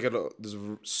it was like this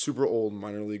super old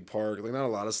minor league park. Like not a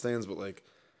lot of stands, but like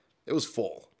it was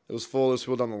full. It was full. There's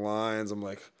people down the lines. I'm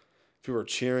like, people were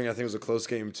cheering. I think it was a close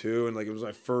game too. And like it was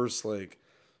my first like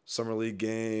summer league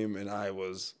game, and I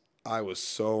was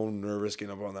so nervous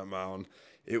getting up on that mound.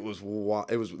 It was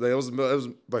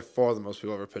by far the most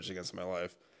people I've ever pitched against in my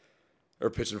life, or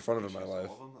pitched in front of in my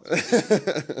life.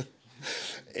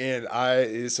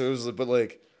 And so it was, but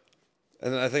like,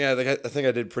 and then I think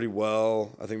I did pretty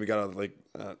well. I think we got out like,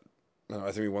 no,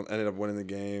 I think ended up winning the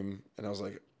game, and I was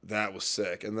like, that was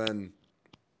sick. And then,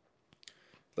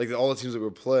 like all the teams that we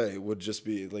would play would just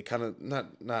be like kind of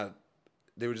not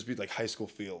they would just be like high school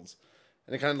fields,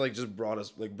 and it kind of like just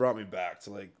brought me back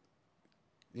to like,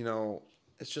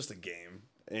 it's just a game,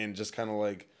 and just kind of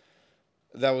like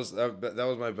that was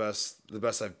the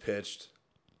best I've pitched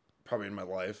probably in my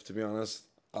life, to be honest.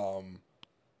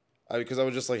 Because I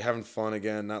was just like having fun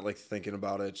again, not like thinking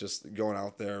about it, just going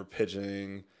out there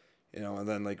pitching, and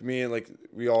then like me and like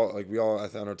we all I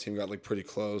thought our team got like pretty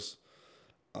close.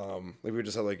 Like we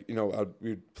just had like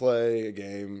we'd play a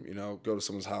game, go to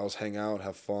someone's house, hang out,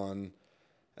 have fun,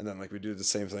 and then like we do the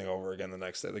same thing over again the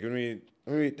next day. Like when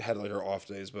we had like our off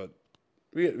days, but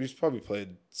we probably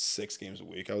played 6 games a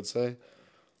week, I would say.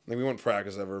 Like we wouldn't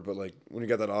practice ever, but like when we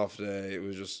got that off day, it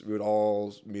was just we would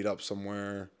all meet up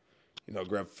somewhere,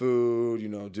 grab food,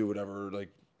 do whatever, like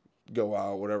go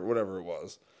out, whatever it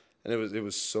was. And it was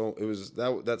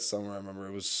that summer I remember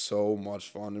it was so much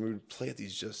fun, and we would play at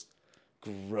these just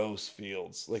gross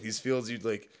fields. Like these fields you'd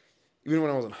like even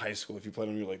when I was in high school, if you played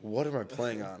them, you're like, what am I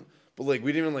playing on? But like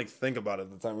we didn't even like think about it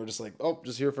at the time. We were just like, oh,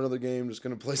 just here for another game, just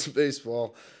gonna play some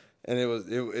baseball. And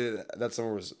that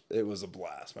summer was a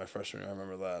blast. My freshman year, I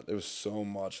remember that. It was so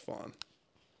much fun.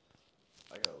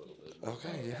 I got a little bit.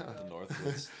 Okay, yeah.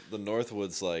 The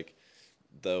Northwoods, like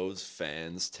those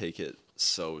fans take it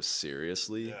so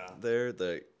seriously. Yeah. There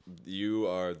that you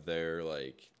are their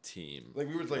like team. Like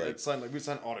we would we'd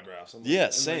sign autographs. Yeah,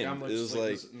 and, same. Like, I'm it was like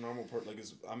this normal person. Like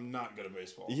I'm not good at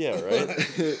baseball. Yeah, right.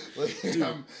 like dude,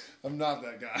 I'm not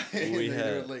that guy.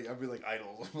 I'd be like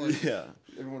idols. Like, yeah.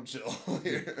 Everyone chill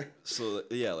here. So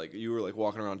yeah, like you were like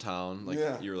walking around town, like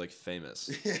you were like famous.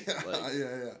 Yeah. Like,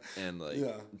 yeah. And like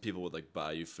people would like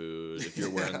buy you food if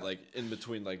you're wearing like in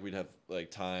between, like we'd have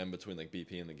like time between like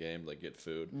BP and the game, like get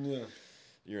food. Yeah.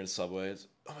 You're in Subway. It's,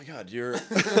 oh my God, you're.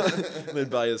 They'd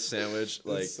buy you a sandwich.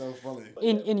 Like it's so funny.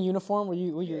 In uniform, were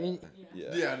you in?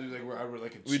 Yeah, dude. Like I would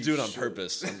like a. We do it on shirt.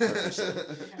 purpose.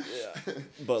 Yeah,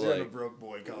 but like like a broke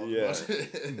boy college. Yeah,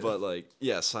 but like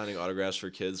signing autographs for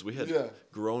kids. We had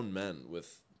grown men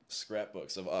with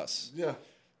scrapbooks of us. Yeah,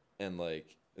 and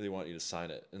like they want you to sign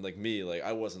it, and like me, like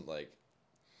I wasn't like.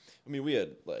 I mean, we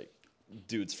had like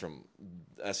dudes from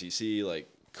SEC, like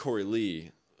Corey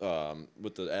Lee.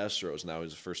 With the Astros, now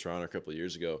he's a first rounder a couple of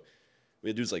years ago. We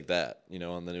had dudes like that,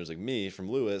 and then it was like me from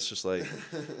Lewis, just like,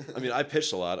 I mean, I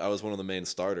pitched a lot. I was one of the main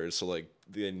starters, so like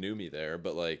they knew me there,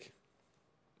 but like,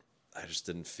 I just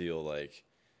didn't feel like,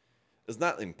 it's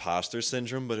not imposter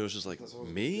syndrome, but it was just like,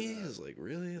 me? It was like,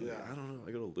 really? Like, I don't know.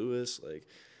 I go to Lewis, like,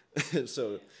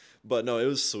 So, but no, it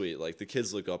was sweet. Like the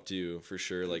kids look up to you for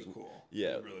sure. It Like, was cool. yeah,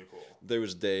 It was really cool. there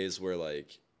was days where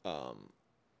like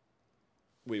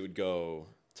we would go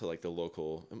to like the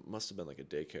local. It must have been like a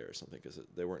daycare or something because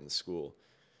they weren't in school,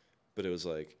 but it was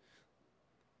like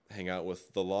hang out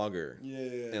with the logger.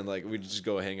 Yeah. And like we'd just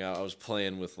go hang out. I was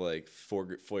playing with like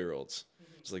 4-year-olds.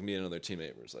 Just like me and another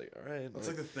teammate was like, all right. That's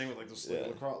like the thing with like those Yeah.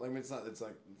 lacrosse. I mean, it's not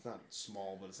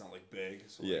small, but it's not like big.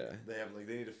 So like, Yeah. they have like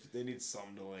they need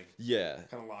something to like Yeah.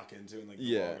 kind of lock into and like the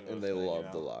Yeah. logger And they thing, love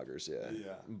you the know? loggers. Yeah.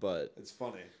 Yeah. But It's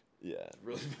funny. yeah, It's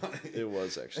really funny. it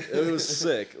was actually. It was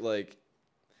sick. Like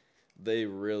they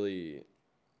really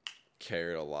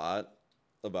cared a lot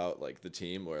about like the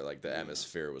team, where like the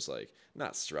atmosphere was like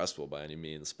not stressful by any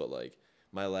means, but like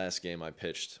my last game I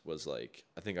pitched was like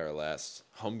I think our last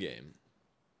home game.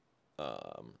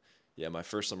 Yeah, my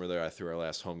first summer there, I threw our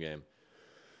last home game.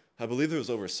 I believe there was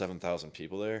over 7,000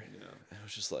 people there. Yeah. And I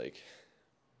was just like,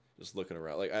 just looking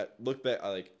around. Like I look back, I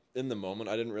like in the moment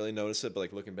I didn't really notice it, but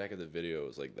like looking back at the video, it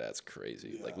was like that's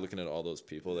crazy. Yeah. Like looking at all those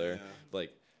people there, Yeah.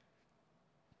 like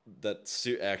that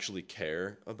actually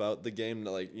care about the game.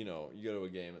 Like you know, you go to a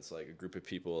game, it's like a group of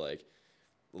people. Like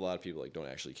a lot of people like don't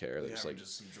actually care. They're just like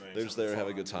some drinks, they're just there to have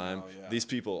a good fun, you time. know, yeah. These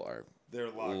people are They're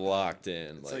locked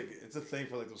in. It's like it's a thing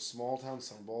for like those small town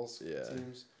sunballs Yeah.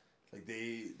 teams. Like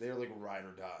they're like ride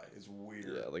or die. It's weird.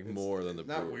 Yeah, like It's more than the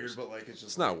not Brewers. weird, but like it's just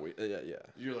it's not weird. Yeah, yeah.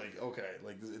 You're like okay,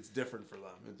 like it's different for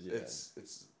them. Yeah. It's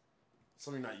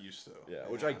something you're not used to. Yeah,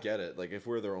 which I get it. Like if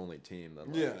we're their only team,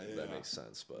 then like, that makes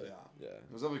sense. But yeah, It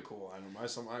was definitely cool. I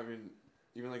know I mean,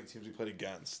 even like the teams we played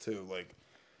against too. Like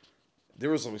there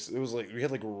was always it was like we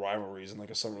had like rivalries in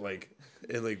like a summer like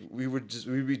and like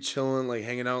we'd be chilling like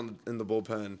hanging out in the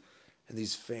bullpen, and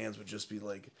these fans would just be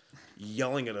like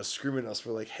yelling at us, screaming at us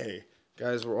for like, hey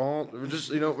guys, we're just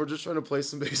trying to play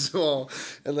some baseball,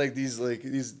 and like these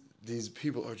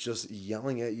people are just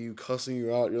yelling at you, cussing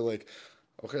you out. You're like,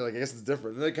 okay, like I guess it's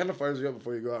different. And it kind of fires you up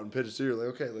before you go out and pitch too. You're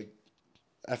like, okay, like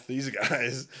F these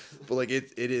guys, but like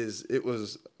it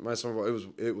was my summer ball.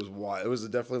 It was wild. It was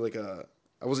definitely like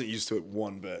I wasn't used to it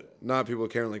one bit. Not people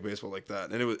caring like baseball like that,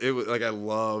 and it was like I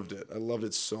loved it. I loved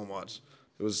it so much.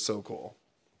 It was so cool.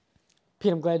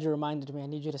 Pete, I'm glad you reminded me. I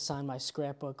need you to sign my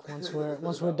scrapbook once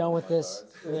we're done with this.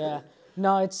 Yeah.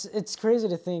 No, it's crazy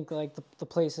to think like the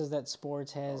places that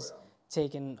sports has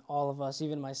taken all of us,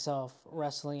 even myself,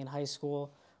 wrestling in high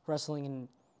school, wrestling in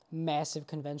massive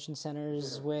convention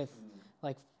centers with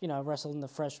like, you know, I wrestled in the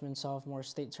freshman, sophomore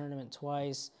state tournament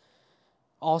twice.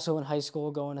 Also in high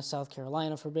school, going to South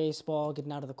Carolina for baseball,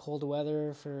 getting out of the cold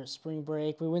weather for spring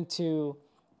break. We went to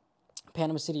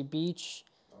Panama City Beach,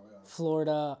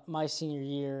 Florida, my senior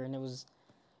year, and it was,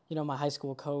 you know, my high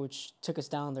school coach took us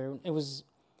down there. It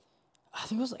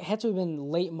had to have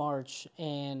been late March,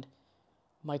 and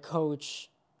my coach,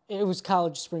 it was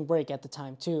college spring break at the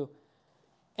time too.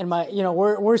 And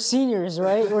we're seniors,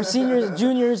 right? We're seniors,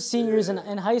 juniors, seniors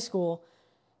in high school,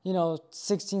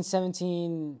 16,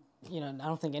 17, I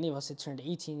don't think any of us had turned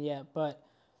 18 yet, but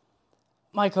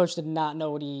my coach did not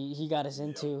know what he got us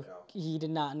into. He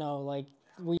did not know. Like,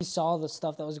 we saw the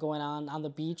stuff that was going on the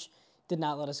beach, did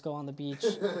not let us go on the beach.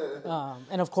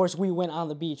 And of course we went on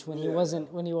the beach when he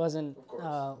wasn't watching.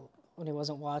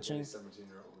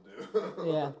 17-year-old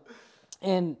do. Yeah.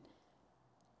 And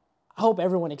I hope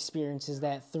everyone experiences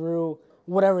that through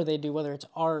whatever they do, whether it's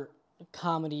art,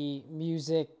 comedy,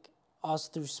 music, us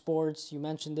through sports. You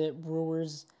mentioned it,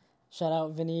 Brewers. Shout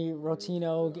out Vinny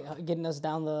Rotino getting us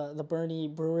down the Bernie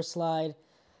Brewer slide.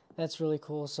 That's really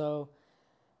cool. So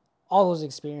all those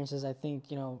experiences, I think,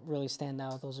 really stand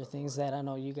out. Those are things that I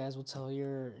know you guys will tell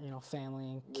your, family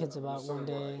and kids about one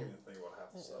day. I can't even think about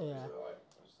half the stuff. Yeah.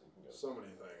 So many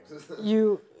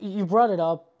things. You brought it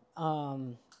up,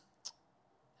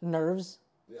 nerves.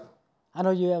 Yeah. I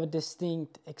know you have a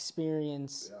distinct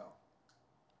experience Yeah.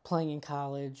 playing in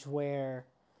college where,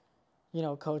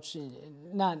 coach,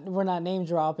 we're not name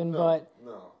dropping, but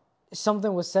No.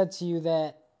 something was said to you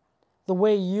that the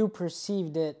way you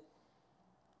perceived it,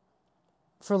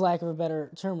 for lack of a better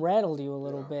term, rattled you a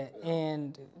little bit. Yeah.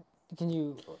 And can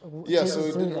you Yeah, take so us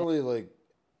it through didn't that? really,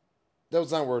 that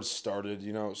was not where it started,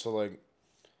 So,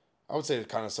 I would say it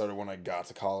kind of started when I got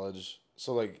to college.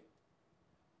 So,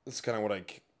 that's kind of what I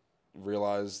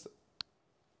realized.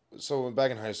 So,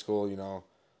 back in high school,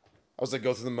 I was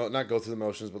go through not go through the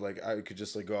motions, but I could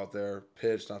just go out there,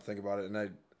 pitch, not think about it, and I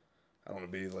don't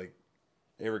want to be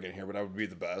arrogant here, but I would be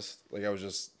the best. I was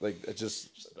just it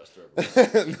just the best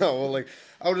ever. no, well,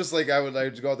 I would just I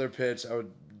would go out there, pitch, I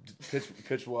would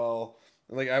pitch well,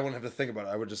 and I wouldn't have to think about it.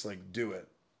 I would just do it,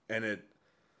 and it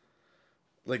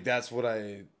that's what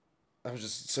I was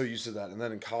just so used to that. And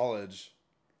then in college,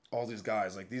 all these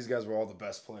guys. Like these guys were all the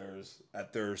best players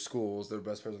at their schools. They're the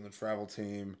best players on the travel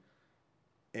team,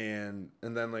 and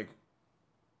then like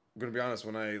I'm gonna be honest.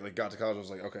 When I like got to college, I was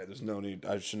like, okay, there's no need.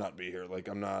 I should not be here. Like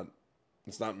I'm not.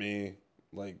 It's not me.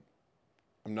 Like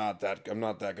I'm not that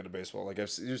good at baseball. Like you've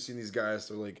seen these guys.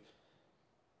 They're like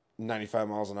 95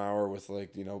 miles an hour with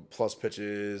like plus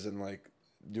pitches and like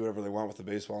do whatever they want with the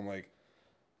baseball. I'm like,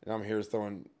 and I'm here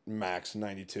throwing max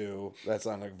 92. That's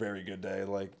on a very good day.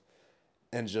 Like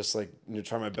and just like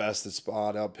try my best to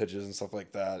spot out pitches and stuff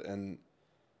like that. And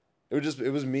it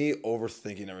was me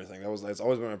overthinking everything. That's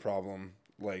always been my problem.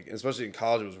 Like especially in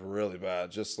college, it was really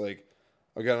bad. Just like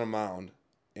I got on a mound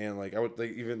and like I would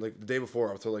like even like the day before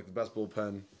I would throw like the best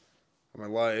bullpen of my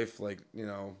life. Like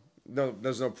no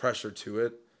there's no pressure to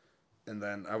it. And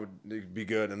then I would be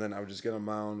good. And then I would just get on a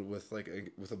mound with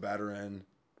like with a batter in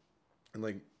and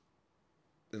like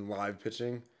in live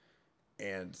pitching,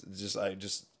 and just I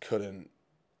just couldn't.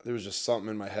 There was just something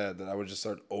in my head that I would just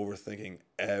start overthinking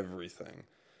everything.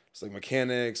 It's like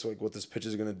mechanics, like what this pitch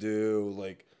is gonna do,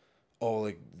 like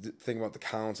think about the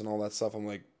counts and all that stuff. I'm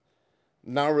like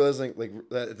now realizing like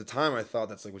that at the time I thought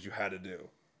that's like what you had to do.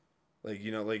 Like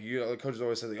coaches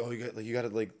always say like you got to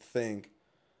like think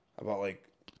about like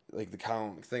the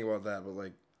count, think about that, but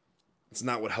like it's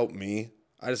not what helped me.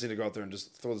 I just need to go out there and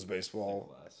just throw this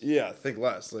baseball. Think less. Yeah, think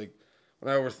less. Like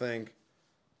when I overthink,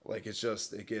 like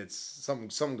it gets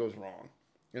something goes wrong.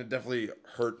 And it definitely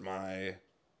hurt my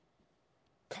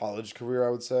college career,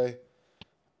 I would say.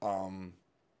 Um,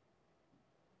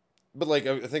 but like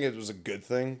I think it was a good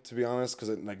thing to be honest,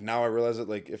 because like now I realize it.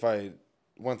 Like if I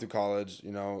went through college,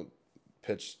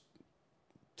 pitched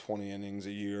 20 innings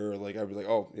a year, like I'd be like,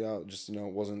 oh yeah, just it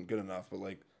wasn't good enough. But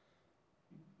like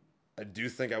I do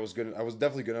think I was good. I was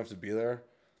definitely good enough to be there,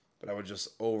 but I would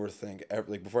just overthink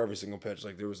like before every single pitch.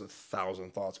 Like there was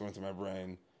 1,000 thoughts going through my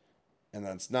brain, and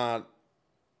that's not.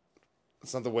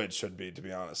 It's not the way it should be, to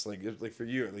be honest. Like for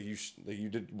you, like you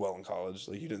did well in college.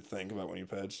 Like you didn't think about when you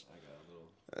pitched. I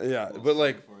got a little. Yeah, Little but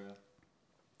like, for you.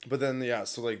 but then yeah.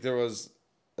 So like there was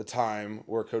a time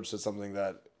where a coach said something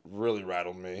that really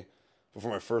rattled me before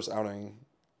my first outing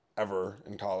ever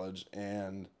in college,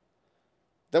 and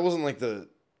that wasn't like the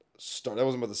start. That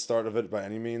wasn't about the start of it by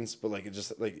any means, but like it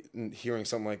just like hearing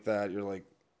something like that, you're like,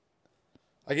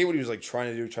 I get what he was like trying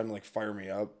to do, trying to like fire me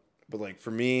up, but like for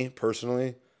me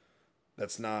personally,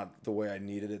 that's not the way I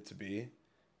needed it to be.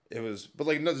 It was, but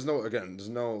like no, there's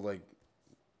no like,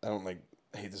 I don't like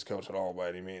hate this coach at all by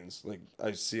any means. Like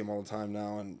I see him all the time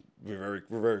now, and we're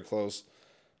very close,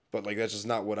 but like that's just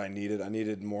not what I needed. I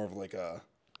needed more of like a,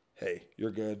 hey,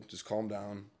 you're good, just calm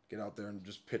down, get out there and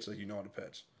just pitch like you know how to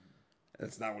pitch. And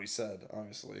it's not what he said,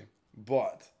 obviously.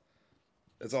 But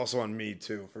it's also on me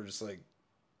too for just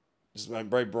my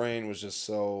bright brain was just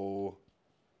so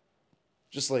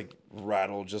just like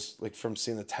rattled, just like from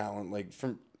seeing the talent, like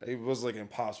from it was like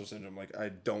imposter syndrome. Like I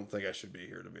don't think I should be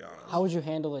here to be honest. How would you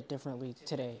handle it differently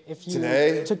today? If you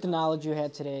Today? took the knowledge you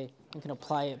had today and can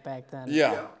apply it back then,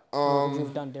 Yeah. what would you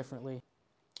have done differently?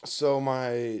 So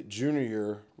my junior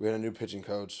year, we had a new pitching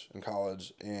coach in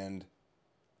college, and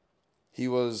he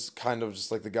was kind of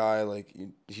just like the guy. Like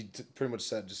pretty much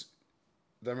said, just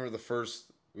I remember the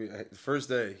first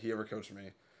day he ever coached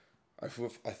me. I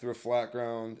threw a flat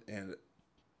ground, and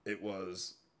it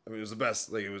was it was the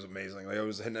best. Like it was amazing. Like I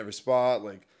was hitting every spot,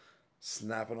 like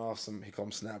snapping off some. He called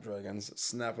them snapdragons,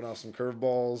 snapping off some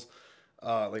curveballs.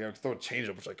 Like I could throw a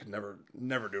changeup, which I could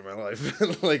never do in my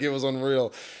life. Like it was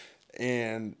unreal,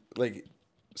 and like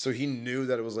so he knew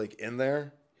that it was like in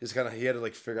there. He had to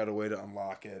like figure out a way to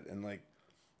unlock it, and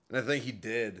I think he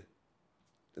did,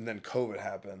 and then COVID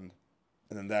happened,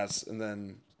 and then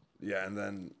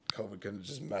COVID kind of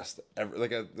just messed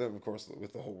of course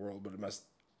with the whole world, but it messed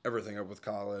everything up with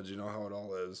college. You know how it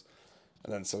all is,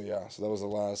 and then so that was the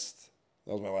last.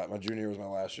 That was my junior year was my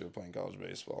last year of playing college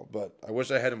baseball, but I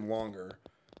wish I had him longer,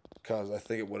 because I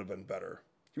think it would have been better.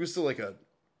 He was still like a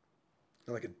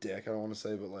dick. I don't want to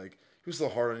say, but like he was still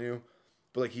hard on you,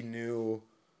 but like he knew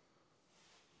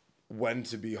when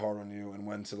to be hard on you and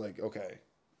when to like, okay,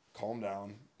 calm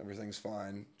down, everything's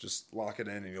fine, just lock it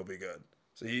in and you'll be good.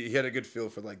 So he had a good feel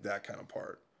for like that kind of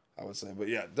part, I would say. But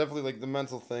yeah, definitely like the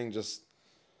mental thing, just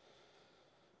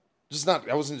not.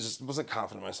 I wasn't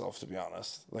confident in myself, to be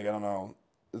honest. Like I don't know,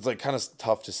 it's like kind of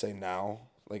tough to say now.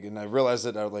 Like and I realized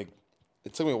it.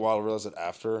 It took me a while to realize it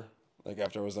after. Like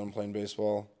after I was done playing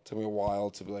baseball, it took me a while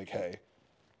to be like, hey,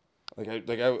 I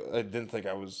didn't think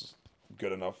I was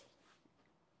good enough.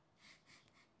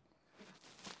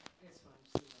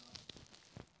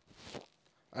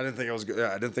 I didn't think I was good. Yeah,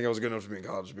 I didn't think I was good enough to be in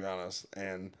college, to be honest,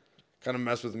 and kind of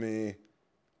messed with me,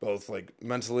 both like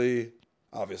mentally,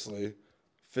 obviously,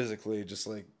 physically, just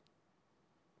like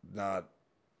not.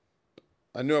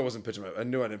 I knew I wasn't pitching. I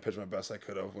knew I didn't pitch my best I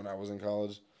could have when I was in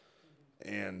college,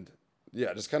 and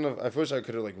yeah, just kind of. I wish I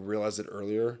could have like realized it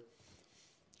earlier.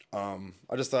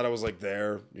 I just thought I was like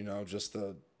there, just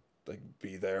to like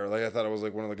be there. Like I thought I was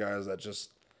like one of the guys that just,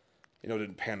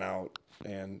 didn't pan out,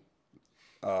 and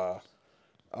uh,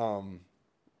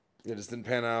 it just didn't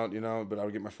pan out, But I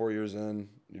would get my 4 years in.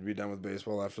 You'd be done with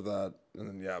baseball after that, and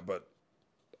then yeah, but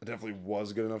I definitely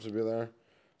was good enough to be there.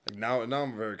 Like now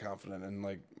I'm very confident in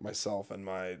like myself and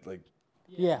my like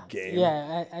Yeah, game.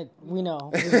 yeah. We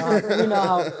know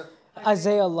how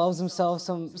Isaiah loves himself.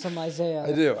 Some Isaiah.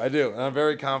 I do, and I'm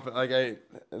very confident.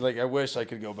 I wish I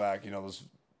could go back. Those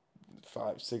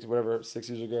 5, 6, whatever 6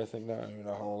 years ago. I think now I don't even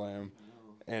know how old I am,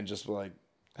 and just be like,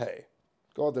 hey,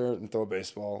 go out there and throw a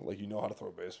baseball. Like you know how to throw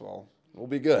a baseball. We'll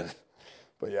be good.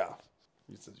 But yeah,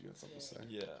 you said you had something to say.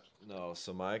 Yeah. No,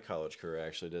 so my college career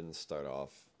actually didn't start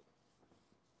off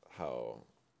how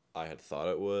I had thought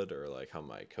it would or like how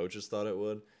my coaches thought it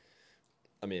would.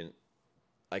 I mean,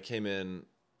 I came in,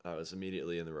 I was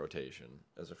immediately in the rotation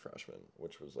as a freshman,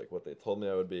 which was like what they told me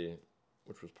I would be,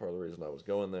 which was part of the reason I was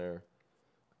going there.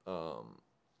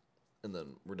 And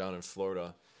then we're down in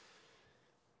Florida.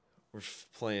 We're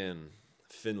playing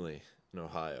Findlay in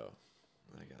Ohio.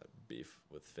 I got beef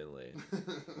with Findlay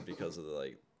because of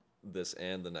this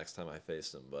and the next time I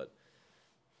faced him. But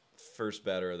first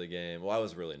batter of the game, well, I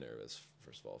was really nervous.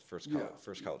 First of all,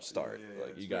 first college start,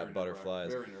 you got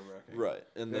butterflies, very nerve-wracking. right?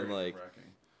 And then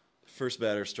first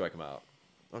batter, strike him out.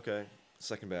 Okay,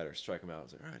 second batter, strike him out. I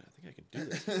was like, all right, I think I can do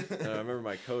this. And I remember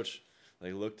my coach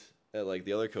looked at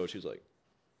the other coach. He was like,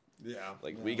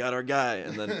 we got our guy.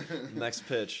 And then next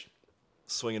pitch,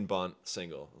 swing and bunt,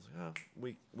 single. I was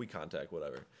like, we contact,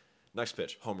 whatever. Next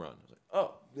pitch, home run. I was like,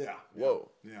 oh, Yeah. whoa.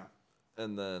 Yeah.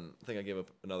 And then I think I gave up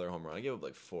another home run. I gave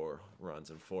up 4 runs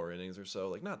in 4 innings or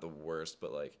so. Not the worst,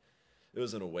 but it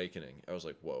was an awakening. I was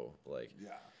like, whoa.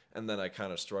 Yeah. And then I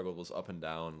kind of struggled, was up and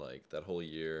down that whole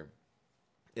year,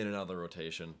 in and out of the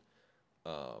rotation.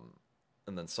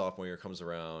 And then sophomore year comes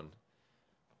around,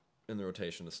 in the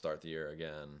rotation to start the year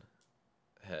again,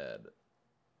 had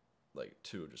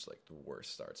 2 just the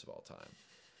worst starts of all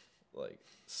time.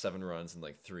 7 runs in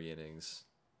 3 innings.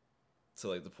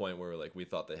 To the point where we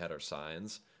thought they had our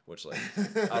signs, which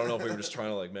I don't know if we were just trying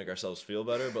to make ourselves feel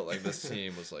better, but this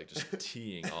team was just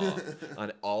teeing off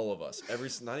on all of us.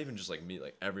 Not even just me,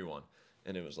 everyone.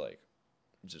 And it was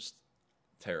just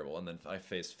terrible. And then I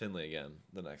faced Findlay again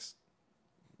the next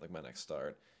my next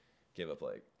start. Gave up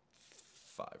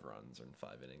 5 runs in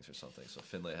 5 innings or something. So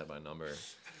Findlay had my number.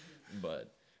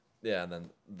 But yeah, and then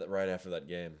right after that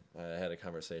game, I had a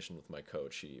conversation with my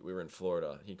coach. We were in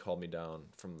Florida. He called me down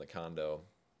from the condo,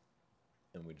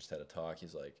 and we just had a talk.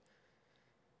 He's like,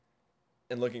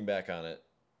 and looking back on it,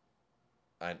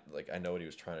 I know what he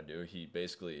was trying to do. He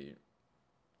basically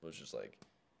was just like,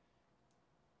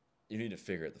 you need to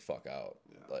figure it the fuck out.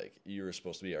 Yeah. You were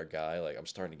supposed to be our guy. I'm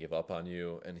starting to give up on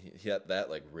you. And he had that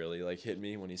really hit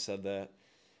me when he said that.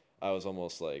 I was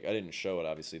almost I didn't show it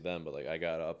obviously then, but I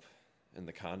got up in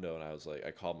the condo and I was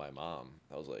I called my mom.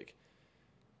 I was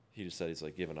he just said he's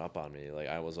giving up on me.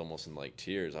 I was almost in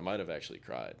tears. I might have actually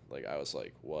cried. I was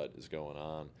what is going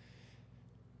on?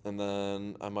 And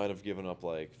then I might have given up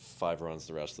 5 runs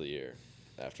the rest of the year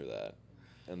after that.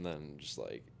 And then just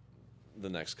the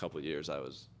next couple of years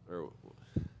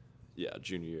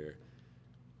junior year.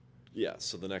 Yeah,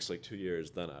 so the next 2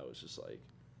 years then I was just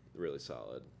really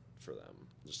solid for them.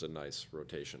 Just a nice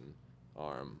rotation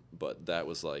arm, but that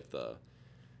was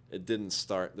it didn't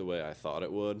start the way I thought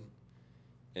it would,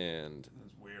 and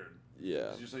that's weird.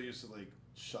 Yeah, you're so used to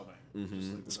shoving,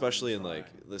 mm-hmm. Especially in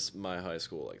my high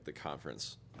school, the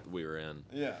conference we were in.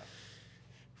 Yeah.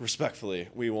 Respectfully,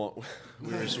 we were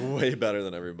just way better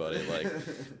than everybody.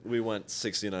 We went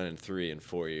 69-3 in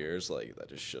 4 years. That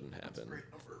just shouldn't happen. That's a great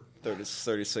number.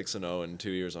 36-0 in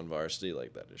 2 years on varsity.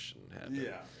 That just shouldn't happen.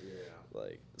 Yeah.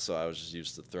 So I was just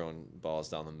used to throwing balls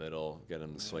down the middle, getting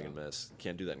them to swing and miss.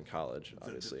 Can't do that in college,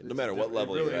 obviously. No matter what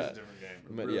level you're at. It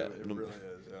really is a different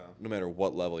game. No matter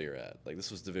what level you're at.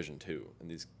 This was Division II, and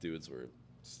these dudes were...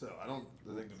 Still, I think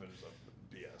Division's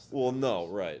BS. Well, no,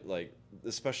 right.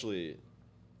 Especially...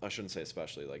 I shouldn't say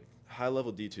especially.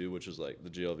 High-level D2, which is the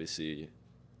GLVC,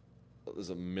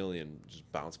 there's a million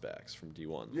just bounce backs from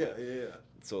D1. Yeah.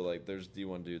 So, there's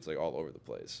D1 dudes, all over the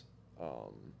place.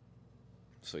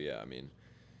 So yeah, I mean,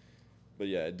 but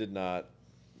yeah,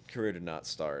 career did not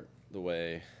start the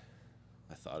way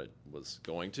I thought it was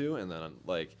going to. And then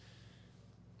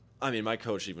my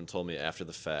coach even told me after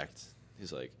the fact,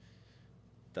 he's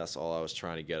that's all I was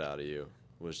trying to get out of you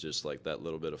was just that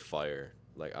little bit of fire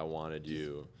Like, I wanted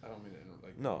you. I don't mean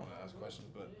to No. ask questions,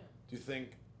 but do you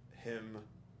think him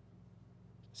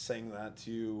saying that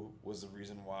to you was the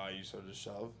reason why you started to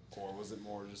shove, or was it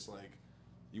more just like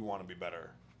you want to be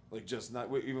better, like just not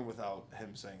even without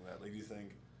him saying that? Like, do you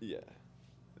think? Yeah.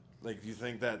 Like, do you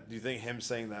think him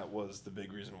saying that was the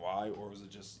big reason why, or was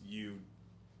it just you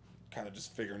kind of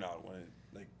just figuring out when it,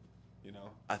 like, you know?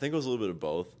 I think it was a little bit of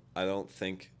both. I'm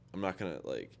not going to,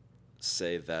 like,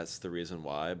 say that's the reason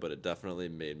why, but it definitely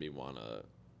made me want to.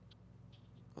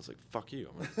 I was like, fuck you.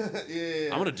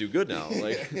 I'm gonna do good now.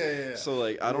 Like, so,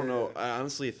 like, I don't know. I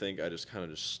honestly think I just kind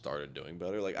of just started doing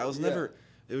better. Like, I was never.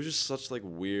 It was just such, like,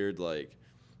 weird, like,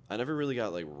 I never really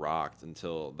got, like, rocked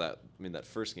until that. I mean, that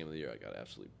first game of the year, I got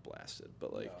absolutely blasted.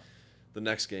 But, like, the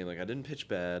next game, like, I didn't pitch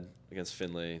bad against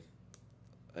Finley.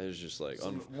 I was just like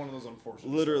one of those unfortunate.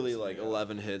 Literally starts, like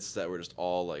 11 hits that were just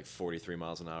all like 43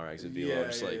 miles an hour exit velo,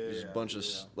 just like just a bunch of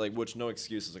like, which no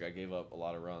excuses. Like, I gave up a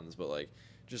lot of runs, but like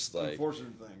just like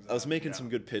unfortunate things. I was making some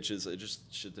good pitches. It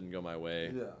just shit didn't go my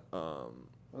way. Yeah.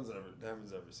 That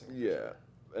happens every single. Yeah,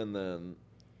 and then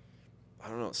I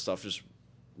don't know, stuff just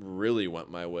really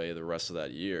went my way the rest of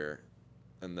that year,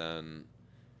 and then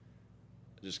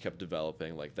just kept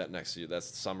developing. Like, that next year,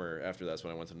 that's the summer after that's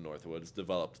when I went to Northwoods,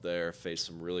 developed there, faced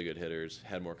some really good hitters,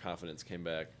 had more confidence, came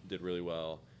back, did really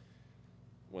well.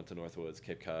 Went to Northwoods,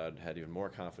 Cape Cod, had even more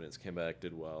confidence, came back,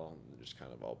 did well, and just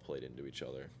kind of all played into each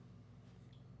other.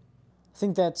 I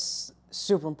think that's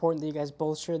super important that you guys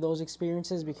both share those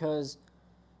experiences, because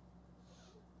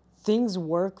things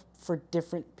work for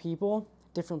different people,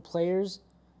 different players,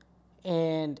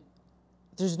 and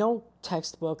there's no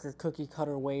textbook or cookie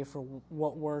cutter way for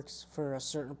what works for a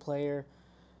certain player.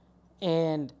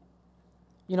 And,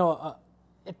 you know,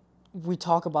 we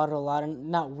talk about it a lot, and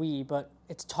not we, but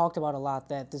it's talked about a lot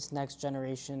that this next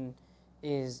generation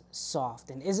is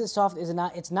soft. And is it soft? Is it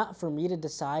not? It's not for me to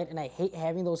decide, and I hate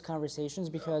having those conversations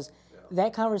because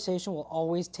that conversation will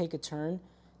always take a turn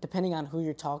depending on who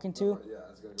you're talking to.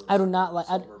 I do not like.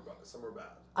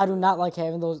 I do not like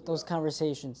having those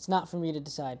conversations. It's not for me to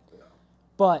decide.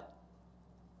 But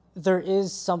there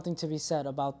is something to be said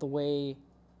about the way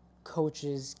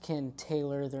coaches can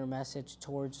tailor their message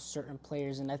towards certain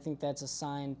players, and I think that's a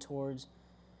sign towards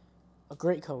a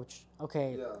great coach.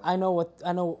 Okay, I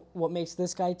know what makes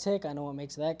this guy tick. I know what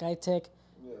makes that guy tick,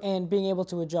 and being able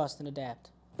to adjust and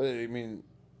adapt. But I mean,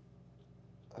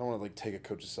 I don't want to like take a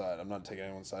coach's side. I'm not taking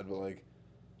anyone's side, but like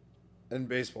in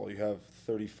baseball, you have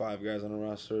 35 guys on a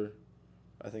roster.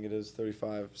 I think it is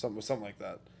 35, something like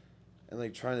that. And,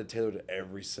 like, trying to tailor to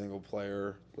every single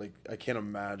player, like, I can't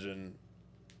imagine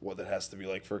what that has to be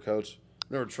like for a coach.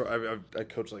 I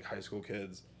coached, like, high school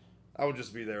kids. I would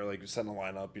just be there, like, setting a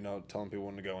lineup, you know, telling people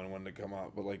when to go and when to come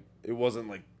out. But, like, it wasn't,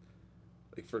 like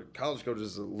for college coaches,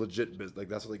 it's a legit business. Like,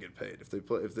 that's what they get paid. If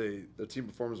their team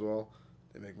performs well,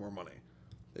 they make more money.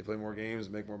 They play more games,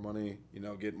 make more money, you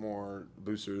know, get more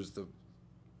boosters to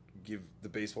give the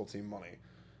baseball team money.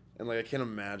 And, like, I can't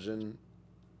imagine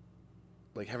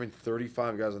like having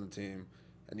 35 guys on the team,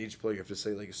 and each player you have to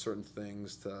say like certain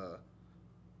things to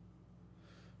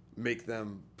make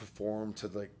them perform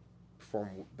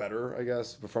better, I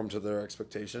guess, perform to their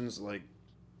expectations. Like,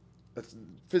 that's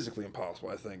physically impossible,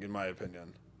 I think, in my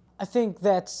opinion. I think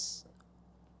that's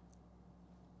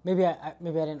maybe I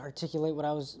didn't articulate what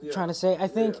I was trying to say. I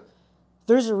think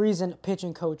there's a reason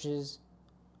pitching coaches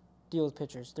deal with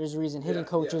pitchers. There's a reason hitting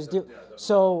coaches deal.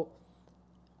 So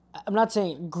I'm not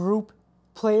saying group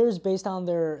players based on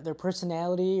their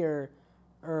personality or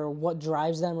what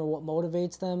drives them or what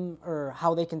motivates them or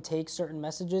how they can take certain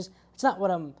messages. It's not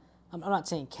what I'm not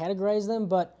saying categorize them,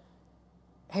 but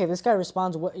hey, this guy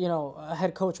responds. You know, a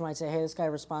head coach might say, hey, this guy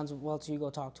responds well to you. Go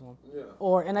talk to him.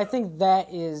 And I think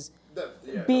that is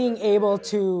being able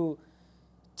to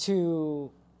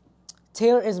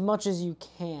tailor as much as you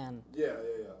can.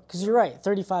 Because you're right,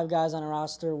 35 guys on a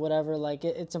roster, whatever. Like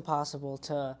it's impossible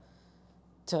to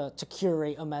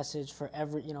curate a message for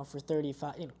every, for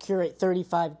 35, curate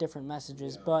 35 different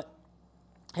messages. But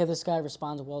hey, this guy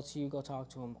responds well to you, go talk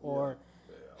to him. Or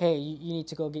hey, you need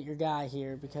to go get your guy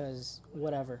here because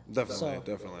whatever.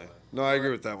 Definitely. No, I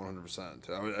agree with that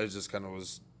 100%. I just kind of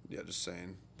was, just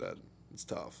saying that it's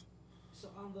tough. So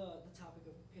on the topic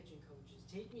of pitching coaches,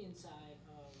 take me inside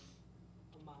of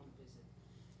a mound visit.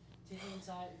 Take me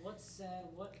inside, what's said,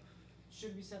 what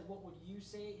should be said, what would you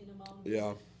say in a mound visit?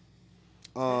 Yeah.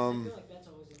 I feel like that's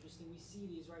always interesting. We see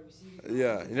these, right?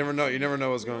 Yeah, you never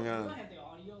know what's going on. We don't have the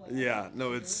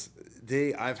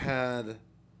audio. I've had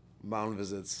mound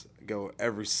visits go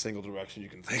every single direction you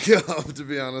can think of, to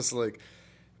be honest. Like,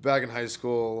 back in high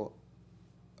school,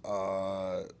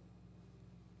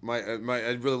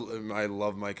 I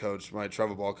love my coach, my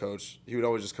travel ball coach. He would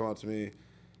always just come up to me,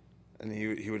 and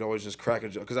he would always just crack a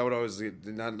joke because I would always get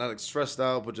not like stressed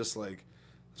out, but just like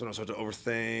that's when I start to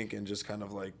overthink and just kind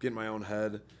of like get in my own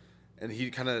head. And he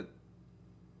kind of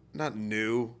not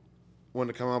knew when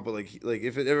to come out, but like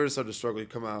if it ever started to struggle, he'd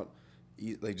come out,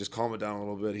 like just calm it down a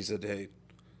little bit. He said, "Hey,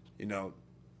 you know,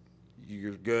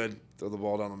 you're good. Throw the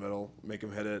ball down the middle, make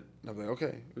him hit it." And I'm like,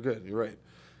 "Okay, you're good. You're right."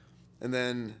 And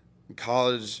then in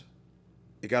college,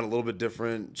 it got a little bit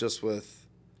different. Just with,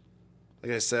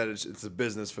 like I said, it's a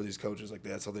business for these coaches. Like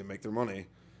that's how they make their money.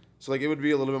 So like it would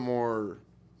be a little bit more,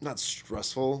 not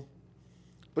stressful,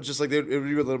 but just like it would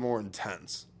be a little more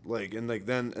intense. Like and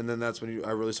then that's when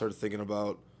I really started thinking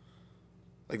about,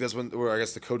 like that's when where I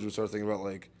guess the coach would start thinking about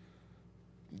like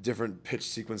different pitch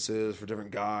sequences for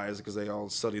different guys because they all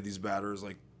studied these batters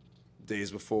like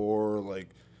days before. Like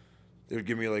they would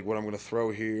give me like what I'm gonna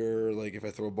throw here. Like if I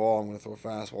throw a ball, I'm gonna throw a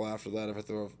fastball. After that, if I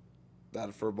throw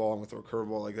that for a ball, I'm gonna throw a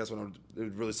curveball. Like that's when it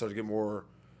would really start to get more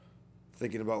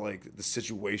thinking about like the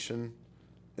situation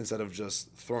instead of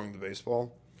just throwing the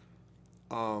baseball.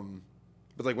 Um,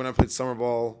 but like when I played summer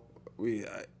ball,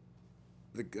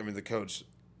 the coach,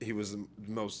 he was the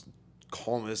most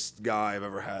calmest guy I've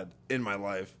ever had in my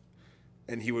life,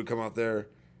 and he would come out there,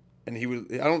 and he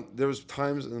would I don't there was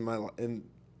times in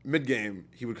mid game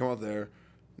he would come out there,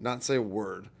 not say a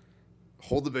word,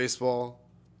 hold the baseball,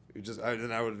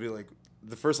 and I would be like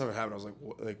the first time it happened I was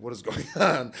like what is going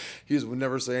on? He just would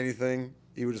never say anything.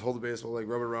 He would just hold the baseball, like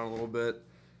rub it around a little bit,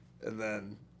 and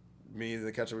then me and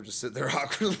the catcher would just sit there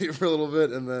awkwardly for a little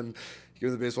bit, and then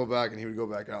give the baseball back, and he would go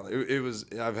back out.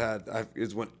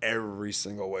 It's went every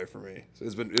single way for me. So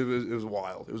it was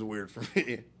wild. It was weird for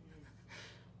me.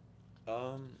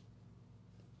 Um,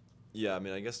 yeah, I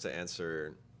mean, I guess to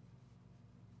answer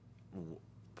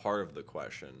part of the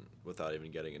question without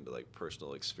even getting into like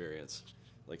personal experience,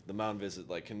 like the mound visit,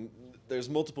 like there's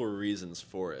multiple reasons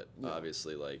for it. Yeah.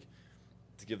 Obviously, like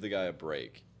to give the guy a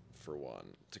break for one,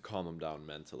 to calm him down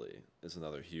mentally is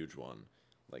another huge one.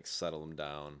 Like settle him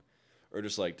down, or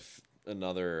just like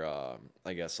another,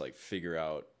 I guess like figure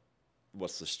out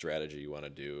what's the strategy you want to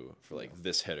do for like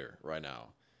this hitter right now,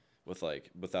 with like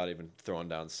without even throwing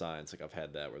down signs. Like I've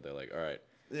had that where they're like, all right,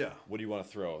 Yeah. what do you want to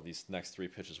throw these next three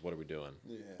pitches? What are we doing?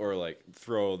 Yeah. Or like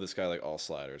throw this guy like all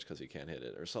sliders because he can't hit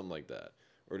it or something like that.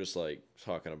 Or just like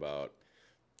talking about,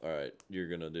 all right, you're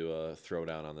gonna do a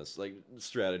throwdown on this. Like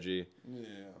strategy Yeah.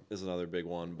 is another big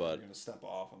one, You're but gonna step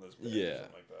off on this pitch Yeah. or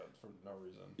something like that for no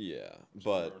reason. yeah, Just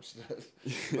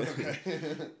but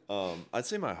okay. I'd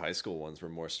say my high school ones were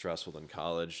more stressful than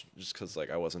college, just because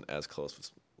like I wasn't as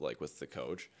close with the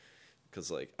coach. Because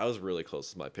like I was really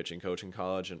close with my pitching coach in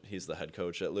college, and he's the head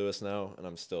coach at Lewis now, and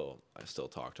I still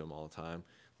talk to him all the time.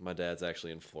 My dad's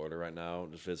actually in Florida right now,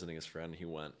 just visiting his friend. He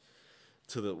went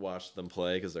to watch them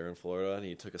play because they're in Florida, and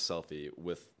he took a selfie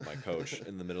with my coach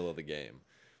in the middle of the game.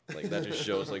 Like that just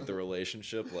shows like the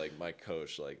relationship. Like my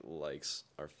coach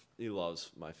he loves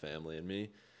my family and me,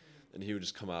 and he would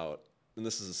just come out. And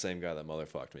this is the same guy that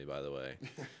motherfucked me, by the way.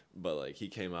 But like he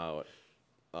came out,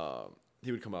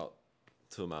 he would come out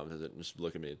to a mom visit and just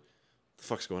look at me. The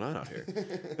fuck's going on out here?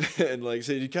 And like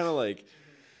so you kind of like.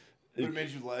 But it made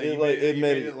you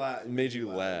laugh. It made you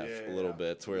laugh Yeah, a little yeah.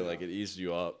 bit to where like Yeah. it eased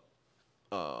you up.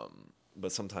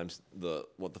 But sometimes the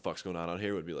what the fuck's going on out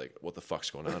here would be like what the fuck's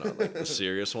going on out like the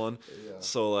serious one. Yeah.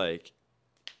 So like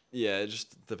yeah, it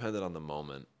just depended on the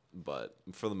moment, but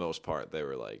for the most part they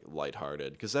were like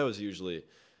lighthearted because that was usually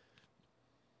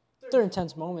They're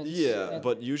intense moments. yeah, And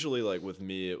but usually like with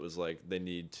me it was like they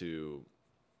need to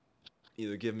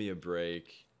either give me a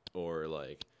break or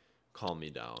like calm me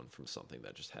down from something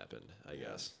that just happened, I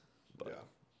guess. But Yeah.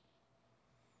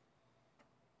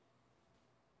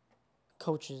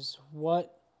 coaches,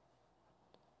 what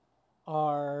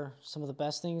are some of the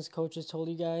best things coaches told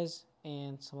you guys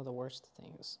and some of the worst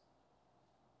things?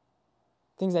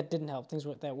 Things that didn't help,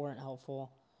 that weren't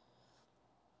helpful,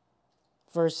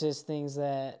 versus things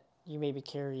that you maybe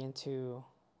carry into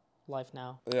life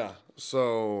now. Yeah.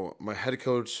 So my head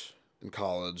coach in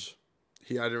college,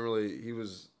 he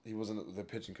wasn't the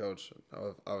pitching coach.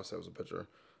 Obviously I was a pitcher.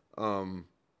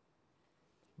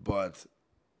 But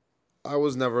I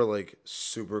was never like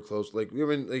super close. Like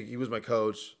like he was my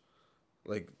coach.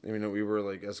 Like we were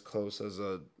like as close as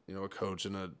a coach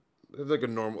and a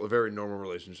very normal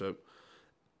relationship.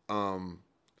 Um,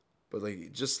 but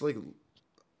like just like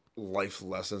life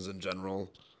lessons in general.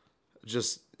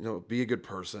 Just be a good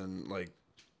person.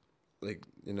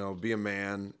 Be a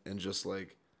man and just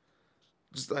like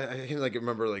just I can like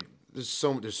remember like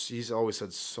he's always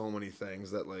said so many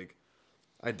things that like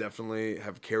I definitely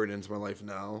have carried into my life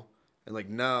now, And like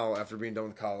now, after being done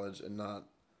with college and not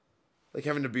like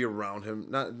having to be around him,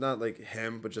 not like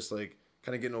him, but just like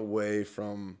kind of getting away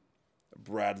from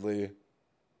Bradley,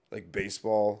 like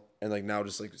baseball, and like now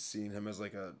just like seeing him as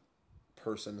like a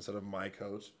person instead of my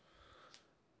coach.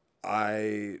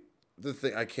 I the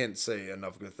thing I can't say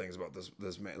enough good things about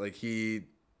this man. Like he,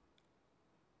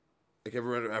 like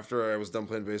everyone after I was done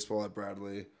playing baseball at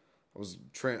Bradley, I was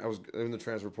in the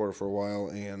transfer portal for a while,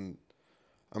 and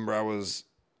I remember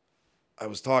I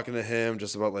was talking to him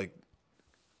just about like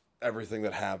everything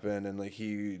that happened, and like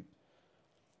he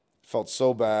felt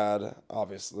so bad,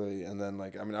 obviously, and then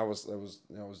like I mean I was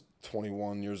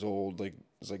 21 years old, like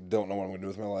was like don't know what I'm gonna do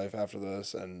with my life after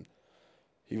this, and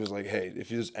he was like, hey, if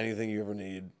there's anything you ever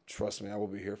need, trust me, I will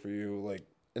be here for you. Like,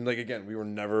 and like again, we were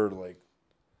never like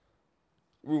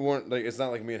we weren't like it's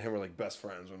not like me and him were like best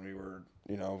friends when we were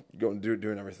going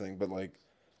doing everything, but like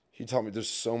he taught me there's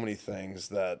so many things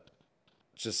that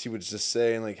just he would just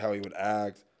say and like how he would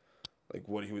act, like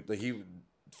what he would like he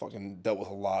fucking dealt with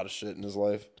a lot of shit in his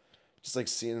life. Just like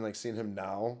seeing him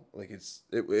now, like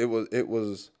it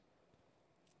was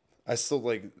I still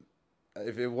like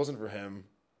if it wasn't for him,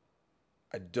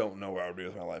 I don't know where I would be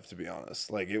with my life, to be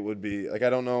honest. Like it would be like I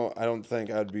don't know. I don't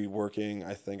think I'd be working.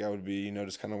 I think I would be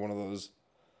just kind of one of those.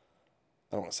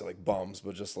 I don't want to say like bums,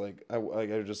 but just like I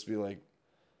would just be like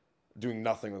doing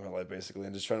nothing with my life basically,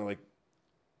 and just trying to like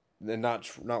and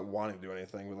not wanting to do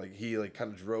anything. But like he like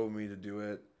kind of drove me to do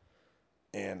it,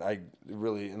 and I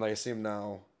really and like I see him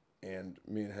now, and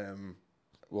me and him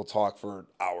will talk for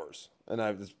hours. And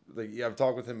I've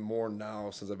talked with him more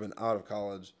now since I've been out of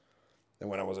college than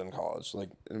when I was in college. Like,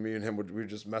 and me and him we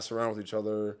just mess around with each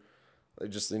other, like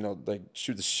just like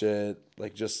shoot the shit,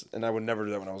 like just. And I would never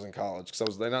do that when I was in college because I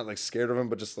was like not like scared of him,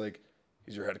 but just like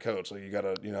he's your head coach. Like you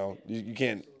gotta, you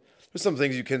can't. There's some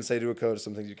things you can say to a coach,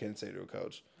 some things you can't say to a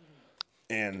coach,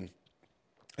 and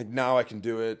like now I can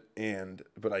do it,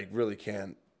 but I really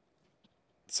can't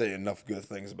say enough good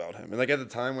things about him. And like at the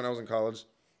time when I was in college,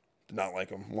 did not like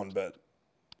him one bit,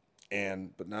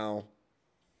 but now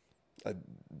I,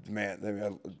 man, I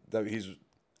mean,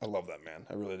 I love that man.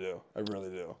 I really do. I really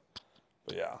do.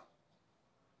 But yeah.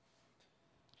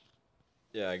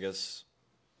 Yeah, I guess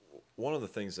one of the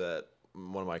things that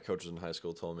one of my coaches in high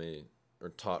school told me or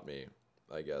taught me,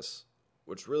 I guess,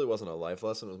 which really wasn't a life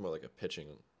lesson, it was more like a pitching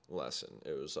lesson.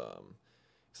 It was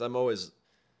because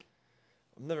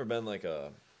I've never been like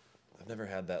I've never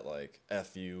had that like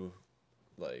fu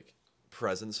like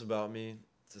presence about me,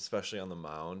 especially on the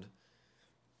mound.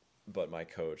 But my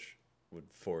coach would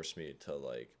force me to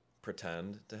like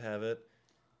pretend to have it,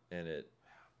 and it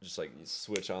just like you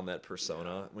switch on that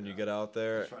persona when you get out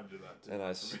there. I trying to do that too.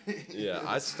 And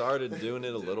I started doing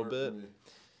it a little bit,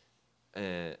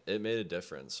 and it made a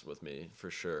difference with me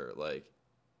for sure. Like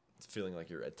feeling like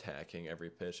you're attacking every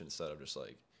pitch instead of just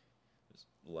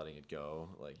letting it go.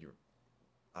 Like you're,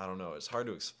 I don't know. It's hard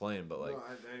to explain, but like no,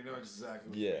 I know exactly.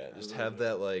 What yeah, just have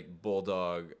that like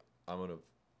bulldog. I'm gonna.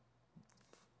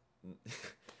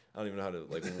 I don't even know how to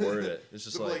like word it. It's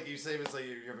just like you say, if it's like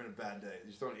you're having a bad day,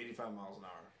 you're throwing 85 miles an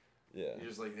hour. Yeah. You're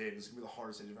just like, hey, this is gonna be the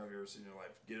hardest 85 you've ever seen in your life.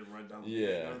 Get it right down the yeah.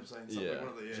 You know what I'm saying? Something Yeah. like one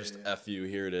of the, Just F you,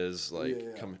 here it is.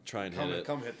 Like come try and hit it.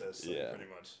 Come hit this. Like, yeah. Pretty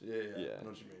much. Yeah. I know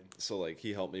what you mean. So like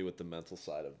he helped me with the mental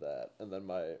side of that, and then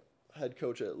my head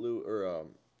coach at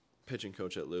pitching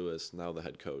coach at Lewis, now the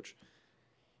head coach,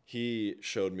 he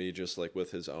showed me just like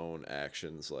with his own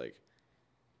actions, like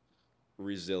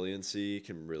resiliency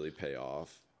can really pay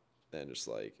off, and just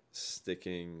like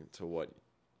sticking to what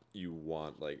you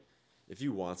want. Like if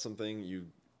you want something, you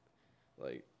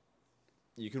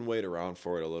can wait around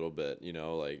for it a little bit,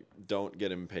 like don't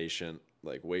get impatient,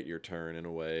 like wait your turn in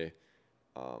a way,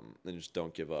 and just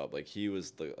don't give up. Like he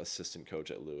was the assistant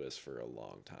coach at Lewis for a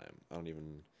long time.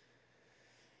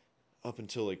 Up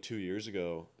until like 2 years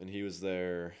ago, and he was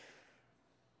there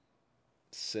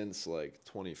since like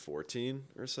 2014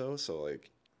 or so. So like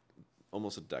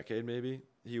almost a decade maybe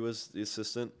he was the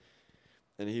assistant,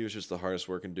 and he was just the hardest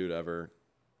working dude ever.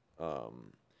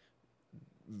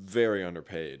 Very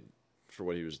underpaid for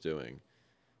what he was doing,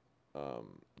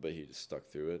 but he just stuck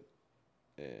through it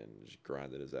and just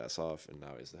grinded his ass off, and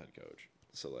now he's the head coach.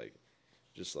 So like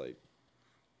just like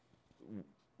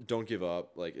don't give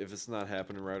up. Like if it's not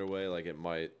happening right away, like it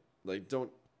might, like don't,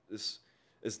 it's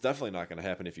definitely not going to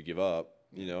happen if you give up,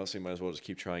 so you might as well just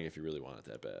keep trying if you really want it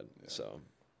that bad. Yeah. So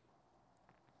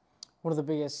one of the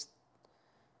biggest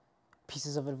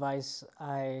pieces of advice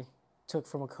I took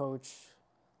from a coach,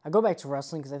 I go back to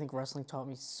wrestling because I think wrestling taught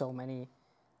me so many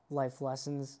life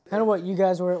lessons. Kind of what you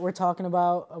guys were talking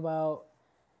about,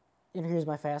 here's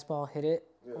my fastball, hit it,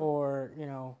 or,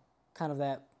 kind of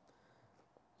that,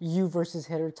 you versus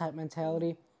hitter type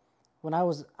mentality. When I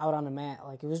was out on the mat,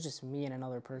 like, it was just me and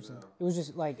another person. Yeah. It was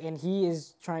just like, and he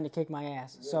is trying to kick my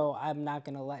ass, so I'm not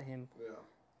gonna let him.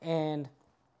 Yeah. And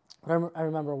I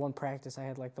remember one practice, I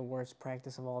had like the worst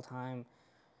practice of all time. It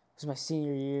was my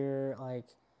senior year. Like,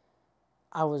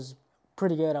 I was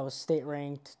pretty good. I was state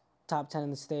ranked, top 10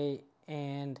 in the state,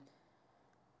 and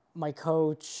my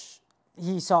coach,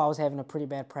 he saw I was having a pretty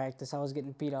bad practice. I was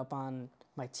getting beat up on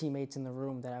my teammates in the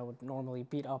room that I would normally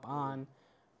beat up on,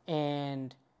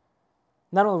 and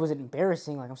not only was it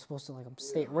embarrassing, like, I'm supposed to, like, I'm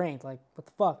state ranked, like, what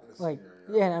the fuck, like,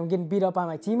 yeah, and I'm getting beat up by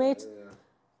my teammates,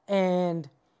 and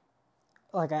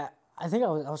like, I think I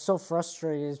was so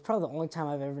frustrated. It's probably the only time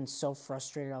I've ever been so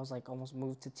frustrated. I was like almost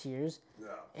moved to tears. Yeah.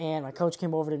 And my coach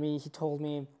came over to me. He told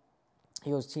me,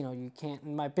 he goes, Tino, you can't.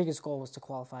 And my biggest goal was to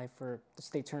qualify for the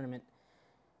state tournament.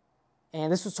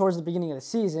 And this was towards the beginning of the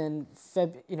season.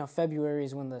 February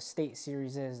is when the state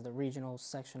series is, the regional,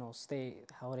 sectional, state,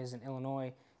 how it is in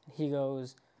Illinois. And he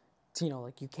goes, Tino,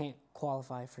 like, you can't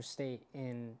qualify for state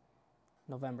in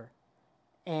November.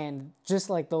 And just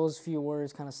like those few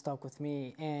words kind of stuck with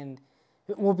me. And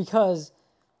well, because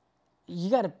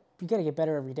you gotta get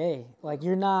better every day. Like,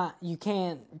 you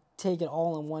can't take it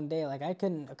all in one day. Like, I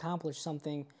couldn't accomplish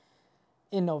something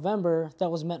in November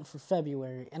that was meant for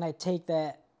February, and I take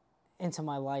that into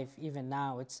my life even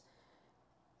now.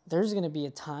 There's gonna be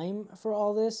a time for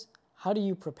all this. How do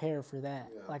you prepare for that?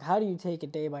 Yeah. Like, how do you take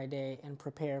it day by day and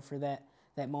prepare for that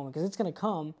moment? Because it's gonna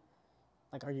come.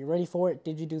 Like, are you ready for it?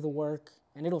 Did you do the work?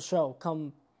 And it'll show.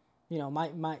 Come,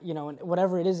 and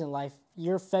whatever it is in life,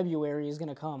 your February is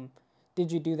gonna come.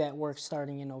 Did you do that work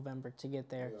starting in November to get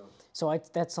there? Yeah. So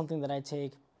that's something that I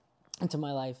take into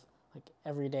my life, like,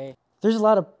 every day. There's a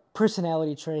lot of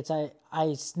personality traits I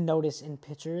notice in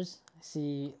pitchers. I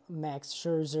see Max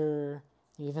Scherzer,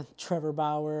 even Trevor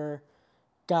Bauer,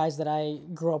 guys that I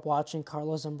grew up watching,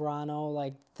 Carlos Zambrano,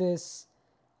 like, this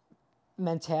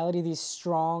mentality, these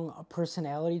strong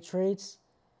personality traits.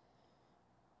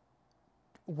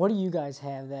 What do you guys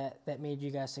have that made you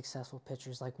guys successful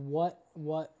pitchers? Like, what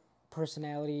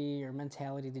personality or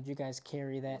mentality did you guys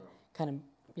carry that kind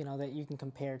of, that you can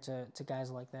compare to guys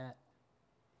like that?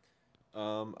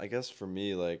 I guess for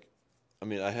me, like, I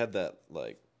mean, I had that,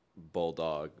 like,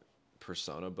 bulldog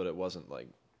persona, but it wasn't, like,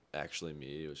 actually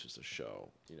me. It was just a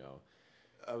show,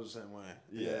 I was the same way.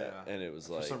 Yeah, and it was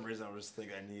for like, some reason I just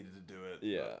think I needed to do it.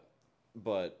 yeah,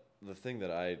 but the thing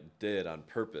that I did on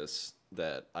purpose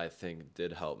that I think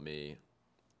did help me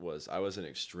was I was an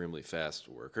extremely fast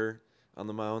worker on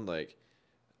the mound. Like,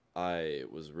 I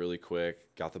was really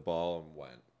quick, got the ball, and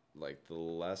went. Like, the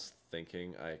less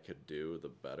thinking I could do, the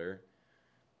better.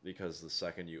 Because the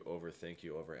second you overthink,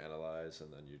 you overanalyze,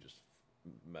 and then you just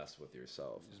mess with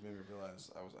yourself. It just made me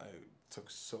realize I took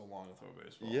so long to throw a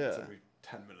baseball. Yeah. It took me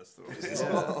 10 minutes to throw a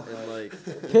baseball. Yeah, and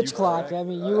like Pitch clock. I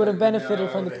mean, you would have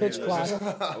benefited from the pitch hated clock. it.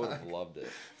 I would have loved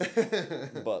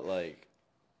it. But like,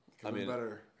 Could have been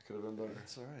better. Could have been better.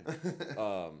 It's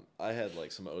all right. I had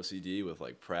like some OCD with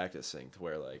like practicing to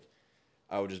where like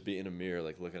I would just be in a mirror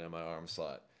like looking at my arm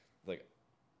slot. Like,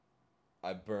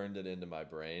 I burned it into my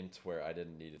brain to where I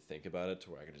didn't need to think about it,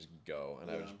 to where I could just go, and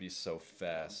I would just be so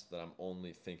fast that I'm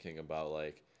only thinking about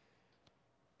like,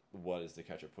 what is the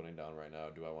catcher putting down right now?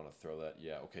 Do I want to throw that?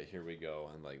 Yeah, okay, here we go,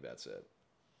 and like that's it.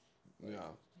 Yeah.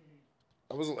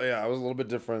 I was a little bit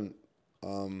different.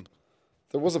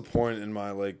 There was a point in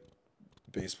my like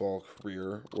baseball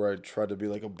career where I tried to be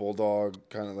like a bulldog,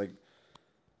 kind of like,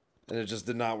 and it just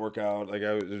did not work out. Like,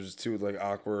 it was just too like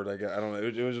awkward. I don't know.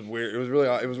 It was just weird. It was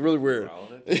really weird.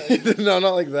 No,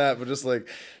 not like that, but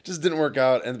just didn't work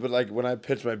out. But like when I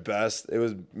pitched my best, it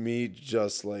was me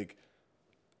just like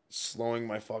slowing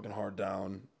my fucking heart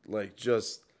down, like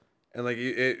just, and like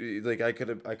it like I could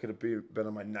have been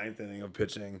on my ninth inning of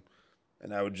pitching,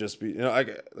 and I would just be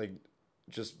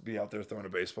just be out there throwing a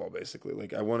baseball basically.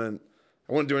 Like, I wouldn't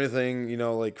do anything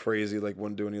like crazy, like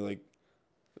wouldn't do any like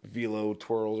velo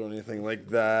twirls or anything like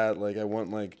that. Like, I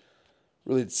wouldn't like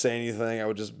really say anything. I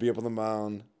would just be up on the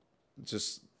mound,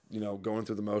 just going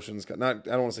through the motions. I don't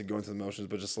want to say going through the motions,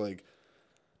 but just like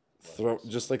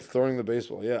throwing the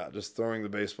baseball. Yeah, just throwing the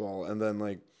baseball, and then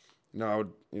like I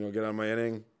would get on my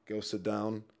inning, go sit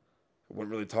down. I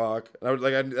wouldn't really talk. And I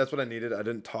would that's what I needed. I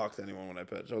didn't talk to anyone when I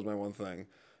pitched. That was my one thing.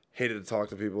 Hated to talk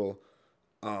to people,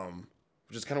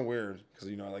 which is kind of weird because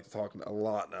I like to talk a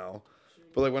lot now.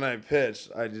 But like when I pitched,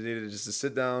 I just needed just to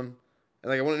sit down, and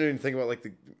like I wouldn't even think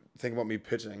about me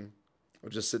pitching. I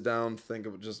would just sit down, think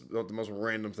of just the most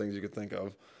random things you could think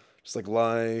of, just like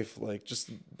life, like just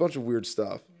a bunch of weird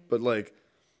stuff. But like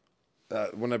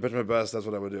when I pitched my best, that's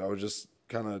what I would do. I would just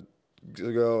kind of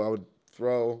go. I would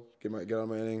throw, get on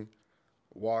my inning,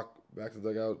 walk back to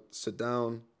the dugout, sit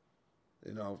down,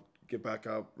 get back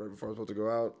up right before I was about to go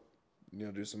out,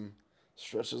 do some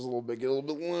stretches a little bit, get a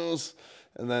little bit loose,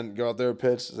 and then go out there,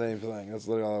 pitch, same thing. That's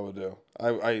literally all I would do.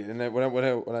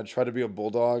 When I tried to be a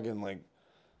bulldog and like,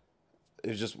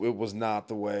 it was not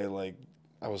the way like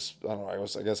I was. I don't know.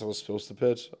 I guess I was supposed to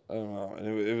pitch. I don't know,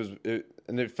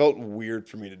 and it felt weird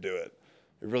for me to do it.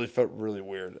 It really felt really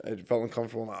weird. It felt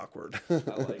uncomfortable and awkward. I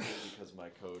like it because my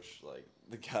coach, like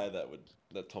the guy that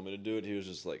told me to do it, he was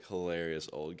just like hilarious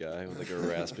old guy with like a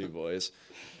raspy voice,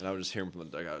 and I would just hear him from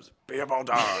the dugout, "Be a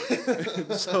bulldog."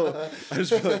 So I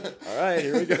just feel like, all right,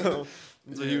 here we go.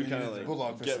 And so he would kind of like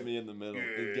get me in the middle,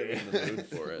 get me in the mood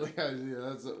for it.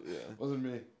 Wasn't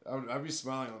me. I'd be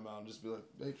smiling on the mound, just be like,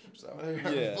 "Hey, just out here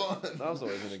having fun." I was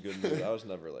always in a good mood. I was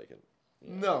never like it.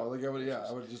 No, like I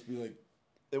would just be like.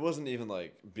 It wasn't even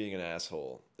like being an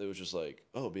asshole. It was just like,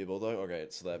 oh, be a bulldog? Okay,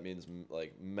 so that means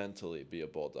like mentally be a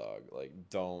bulldog. Like,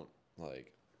 don't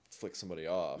like flick somebody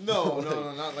off. No,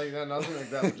 not like that. Nothing like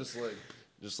that. But just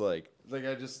like I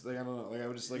don't know. Like I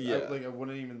would just like I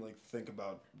wouldn't even like think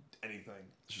about anything.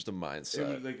 It's just a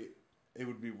mindset. It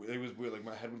was weird. Like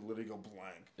my head would literally go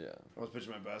blank. Yeah. I was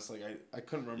pitching my best. Like I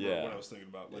couldn't remember what I was thinking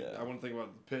about. Like I wouldn't think about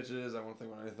the pitches. I wouldn't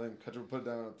think about anything. Catcher would put it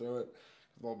down and throw it.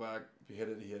 Ball back. If he hit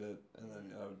it, and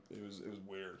then it was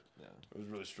weird. Yeah, it was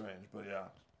really strange, but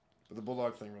the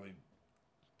bulldog thing really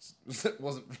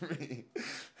wasn't for me.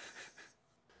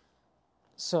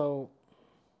 So,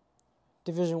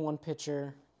 Division I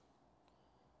pitcher,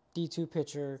 D2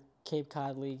 pitcher, Cape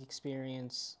Cod League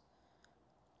experience,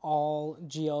 all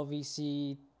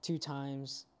GLVC 2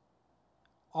 times,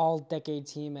 all decade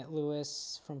team at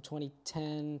Lewis from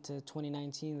 2010 to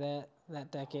 2019 that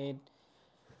decade.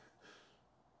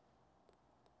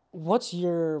 What's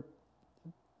your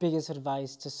biggest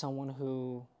advice to someone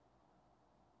who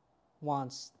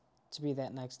wants to be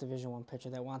that next Division I pitcher,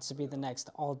 that wants to be the next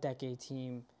all-decade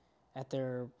team at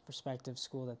their respective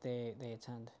school that they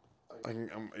attend?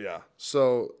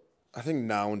 So I think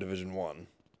now in Division I,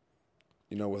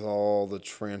 with all the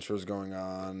transfers going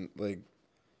on, like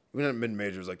even at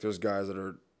mid-majors, like there's guys that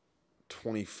are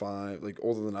 25, like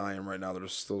older than I am right now, that are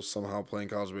still somehow playing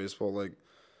college baseball. Like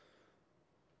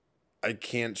I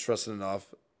can't stress it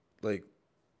enough. Like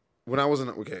when I was in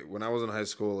high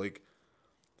school, like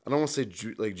I don't want to say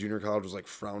junior college was like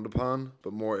frowned upon,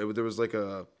 but more there was like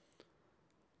a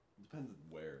depends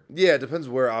where. Yeah, it depends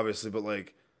where, obviously, but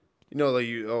like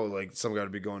like some guy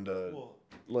would be going to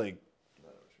like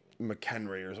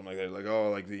McHenry or something like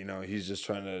that. Like he's just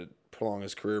trying to prolong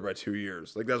his career by 2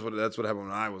 years. Like that's what happened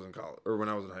when I was in college or when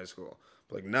I was in high school.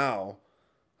 But like now,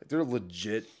 like they're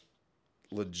legit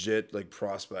like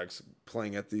prospects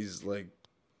playing at these like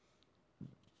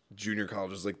junior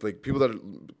colleges, like people that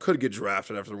could get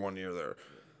drafted after 1 year there,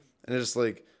 and it's just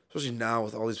like, especially now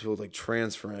with all these people like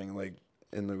transferring, like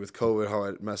and with COVID, how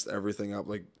it messed everything up.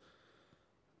 Like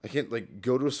I can't like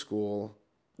go to a school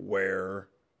where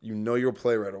you'll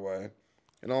play right away,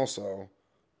 and also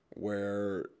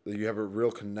where you have a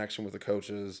real connection with the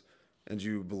coaches, and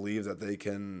you believe that they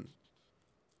can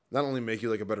not only make you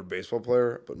like a better baseball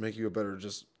player, but make you a better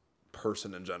just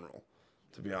person in general,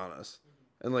 to be honest.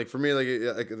 And like for me,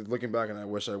 like looking back, and I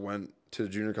wish I went to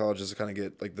junior college just to kind of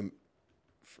get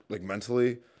like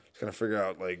mentally, just kind of figure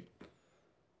out like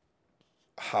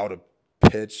how to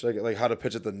pitch, like how to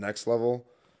pitch at the next level.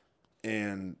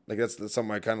 And like that's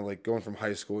something I kind of like going from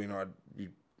high school. I'd be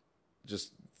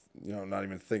just not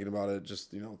even thinking about it,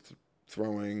 just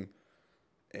throwing,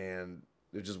 and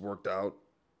it just worked out.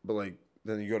 But like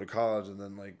then you go to college, and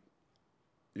then like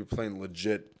you're playing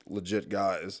legit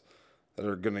guys that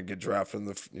are gonna get drafted in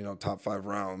the top 5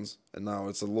 rounds, and now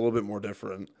it's a little bit more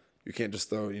different. You can't just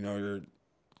throw your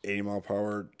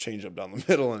 80-mile-per-hour changeup down the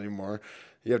middle anymore.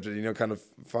 You have to kind of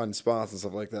find spots and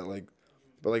stuff like that.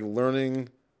 But learning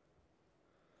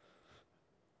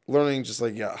just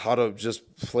how to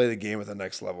just play the game at the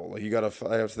next level. Like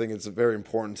I have to think it's very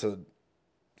important to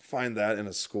find that in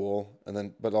a school, and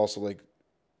then but also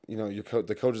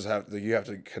the coaches you have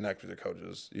to connect with the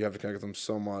coaches. You have to connect with them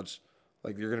so much.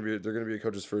 Like they're gonna be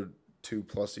coaches for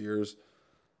 2+ years.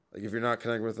 Like if you're not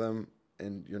connecting with them,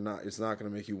 and it's not gonna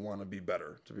make you want to be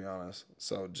better, to be honest.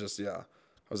 So just I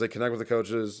was like, connect with the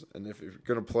coaches, and if you're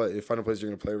gonna play, find a place you're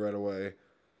gonna play right away.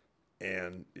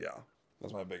 And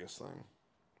that's my biggest thing.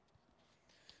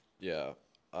 Yeah.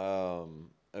 I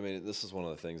mean, this is one of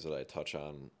the things that I touch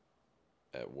on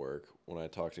at work when I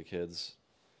talk to kids.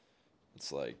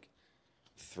 It's like,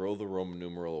 throw the Roman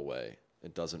numeral away.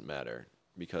 It doesn't matter,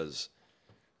 because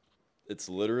it's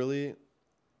literally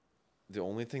the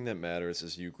only thing that matters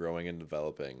is you growing and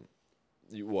developing.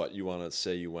 you want to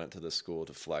say you went to this school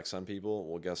to flex on people?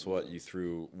 Well, guess what? You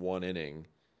threw 1 inning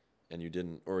and you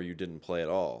didn't play at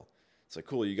all. It's like,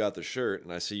 cool, you got the shirt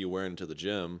and I see you wearing it to the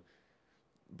gym,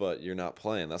 but you're not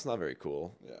playing. That's not very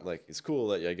cool. Yeah. Like, it's cool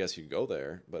that I guess you go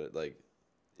there, but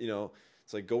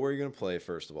it's like, go where you're going to play,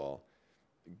 first of all.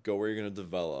 Go where you're going to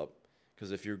develop.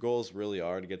 Because if your goals really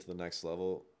are to get to the next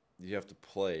level, you have to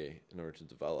play in order to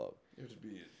develop. You have to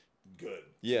be good.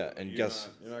 Yeah, and you're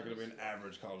not going to be an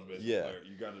average college baseball player.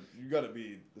 You got to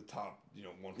be the top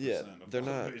 1% of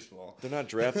college baseball. They're not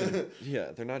drafting.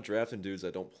 They're not drafting dudes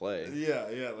that don't play. Yeah.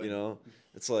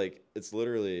 It's like it's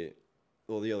literally.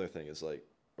 Well, the other thing is like,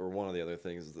 or one of the other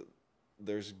things is that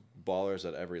there's ballers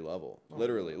at every level.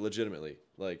 Literally, legitimately.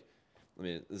 Like, I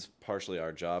mean, it's partially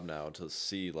our job now to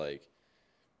see like.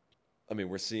 I mean,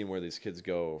 we're seeing where these kids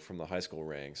go from the high school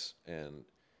ranks and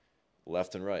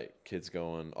left and right, kids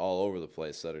going all over the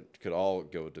place that could all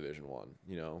go Division I.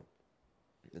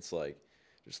 It's like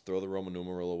just throw the Roman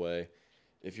numeral away.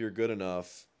 If you're good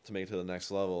enough to make it to the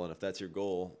next level, and if that's your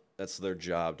goal, that's their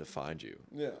job to find you.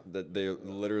 Yeah. That they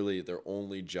literally their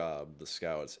only job, the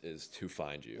scouts, is to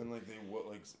find you. And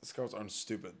scouts aren't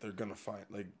stupid. They're gonna find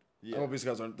Yeah. MLB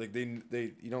scouts aren't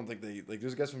you don't think they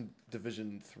there's guys from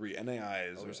Division III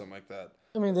NAIs or something like that.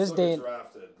 I mean, this Still day, get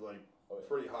drafted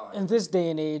pretty high. in this day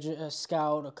and age, a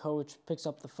scout, a coach picks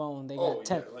up the phone. They got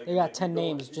They got 10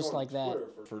 names just like that.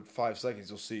 For 5 seconds,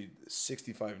 you'll see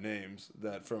 65 names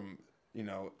that from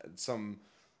some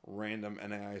random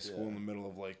NAI school in the middle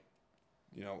of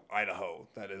Idaho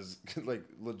that is like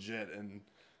legit, and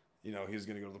he's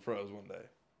gonna go to the pros one day.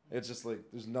 It's just like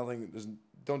there's nothing.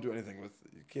 Don't do anything with.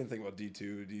 You can't think about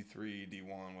D2, D3,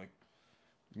 D1. Like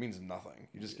it means nothing.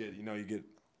 You just get you get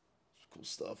cool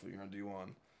stuff when you're on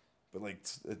D1, but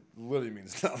it literally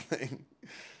means nothing.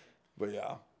 But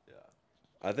yeah.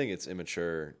 I think it's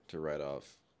immature to write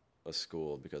off a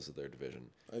school because of their division.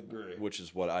 I agree. Which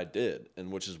is what I did,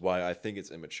 and which is why I think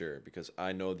it's immature, because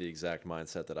I know the exact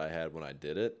mindset that I had when I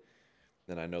did it,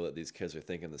 and I know that these kids are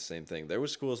thinking the same thing. There were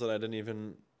schools that I didn't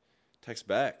even text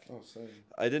back. Oh, same.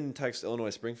 I didn't text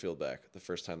Illinois Springfield back the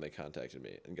first time they contacted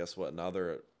me, and guess what? Now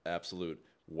they're an absolute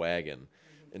wagon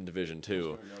in Division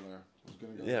II.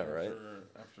 Yeah, right.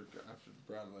 After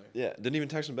Bradley. Yeah, didn't even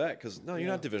text them back because you're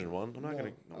not Division I. I'm not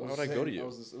gonna. Why would I go to you? I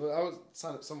was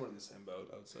somewhat in the same boat.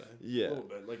 I would say. Yeah. A little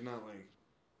bit, not like.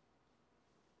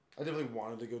 I definitely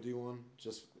wanted to go D1.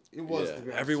 Just it was. Yeah, to be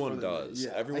honest, everyone does.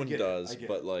 Yeah, Everyone does,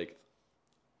 but it.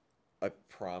 I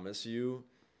promise you,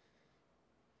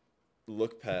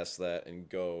 look past that and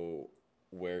go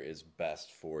where is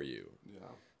best for you. Yeah.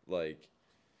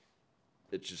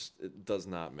 It does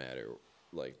not matter,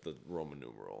 the Roman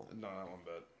numeral. No, not one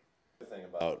bit. The thing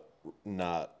about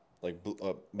not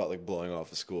about blowing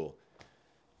off a school,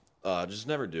 just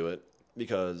never do it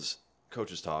because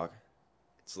coaches talk.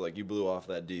 It's like you blew off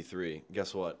that D3.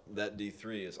 Guess what? That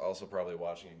D3 is also probably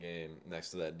watching a game next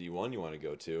to that D1 you want to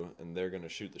go to, and they're gonna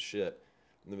shoot the shit.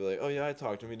 And they'll be like, "Oh yeah, I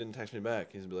talked to him. He didn't text me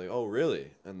back." He's gonna be like, "Oh really?"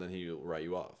 And then he'll write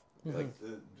you off. People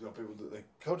do,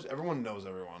 coach. Everyone knows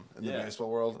everyone in the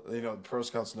baseball world. Pro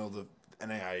scouts know the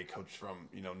NAIA coach from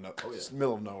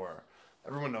middle of nowhere.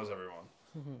 Everyone knows everyone.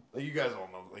 Like you guys all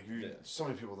know. So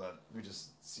many people that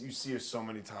you see so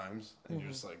many times, and you're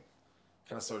just like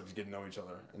kind of start to get to know each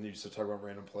other, and you start talking about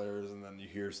random players, and then you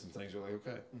hear some things. You're like,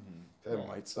 okay, that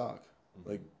might suck.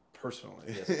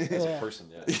 Personally, as a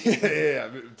person, yeah.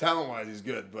 Talent wise, he's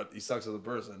good, but he sucks as a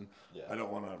person. Yeah. I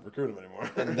don't want to recruit him anymore.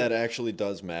 And that actually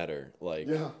does matter.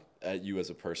 At you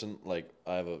as a person. I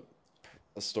have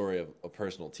a story of a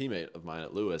personal teammate of mine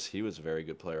at Lewis. He was a very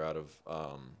good player out of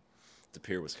De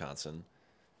Pere, Wisconsin.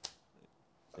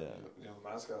 Yeah. The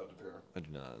mascot of De Pere. I do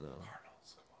not know.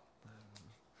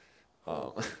 Cardinals, come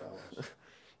on.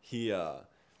 He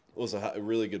was a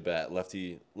really good bat,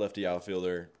 lefty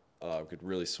outfielder. Could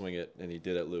really swing it, and he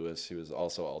did at Lewis. He was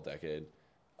also all-decade.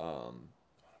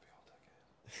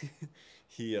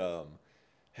 He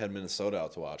had Minnesota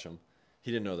out to watch him.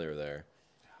 He didn't know they were there.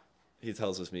 He's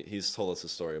told us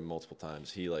this story multiple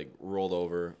times. He rolled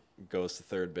over, goes to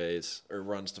third base or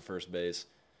runs to first base,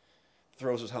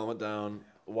 throws his helmet down,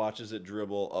 watches it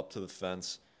dribble up to the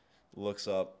fence, looks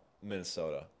up,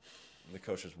 Minnesota. And the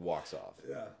coach just walks off.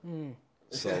 Yeah.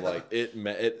 So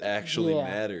it actually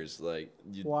matters.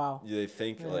 Wow. They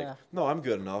think no, I'm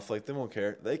good enough. They won't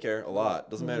care. They care a lot.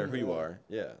 Doesn't matter who you are.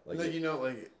 Yeah.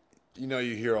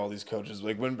 You hear all these coaches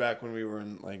when we were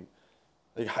in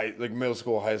middle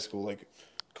school, high school,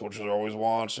 coaches are always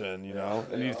watching, and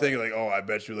you think oh, I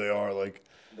bet you they are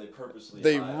they purposely.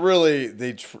 I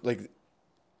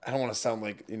don't want to sound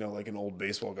like an old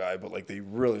baseball guy, but they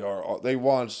really are. They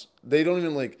watch. They don't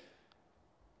even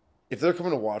if they're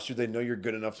coming to watch you, they know you're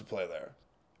good enough to play there.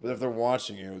 But if they're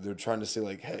watching you, they're trying to see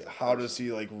like, hey, how does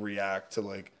he like react to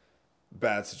like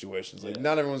bad situations? Like, Yeah.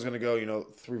 not everyone's gonna go,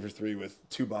 3 for 3 with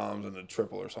 2 bombs and a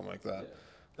triple or something like that.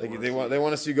 Yeah. Like they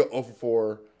want to see you go 0 for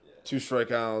 4, Yeah. 2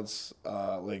 strikeouts,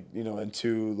 and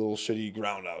 2 little shitty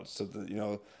ground outs.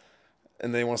 So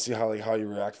and they want to see how you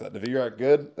react to that. If you react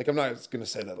good, like I'm not gonna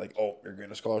say that like, oh, you're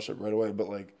getting a scholarship right away, but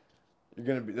like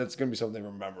that's gonna be something they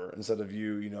remember instead of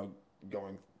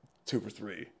going 2 for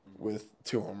 3 with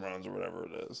 2 home runs or whatever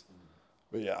it is.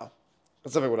 But yeah,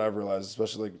 that's something what I've realized,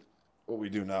 especially like what we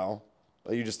do now.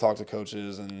 Like you just talk to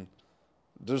coaches, and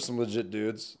there's some legit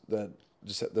dudes that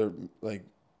they're like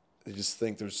they just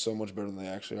think they're so much better than they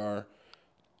actually are,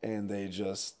 and they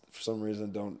just for some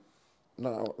reason don't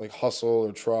not like hustle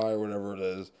or try or whatever it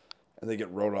is, and they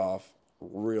get wrote off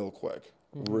real quick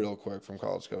from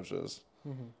college coaches.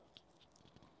 Mm-hmm.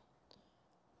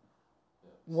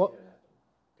 What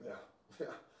Yeah.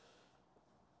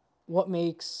 what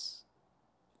makes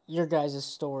your guys'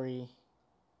 story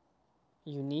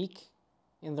unique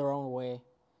in their own way,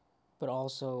 but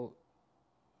also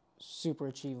super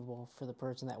achievable for the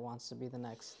person that wants to be the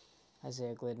next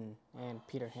Isaiah Glidden and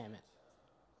Peter Hamot?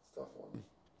 It's a tough one.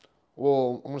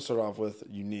 Well, I'm gonna start off with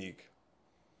unique.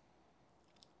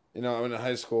 In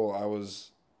high school, I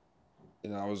was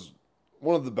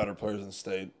one of the better players in the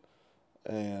state,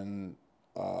 and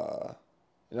I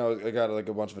got like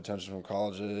a bunch of attention from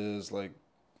colleges, like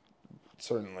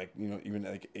certain like even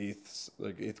like eighth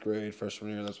grade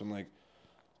freshman year. That's when like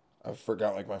I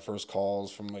forgot like my first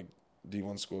calls from like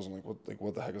D1 schools. I'm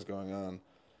what the heck is going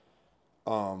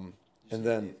on? And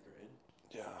then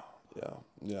yeah.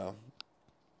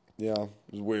 Yeah, it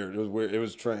was weird. It was weird. It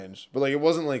was strange, but like it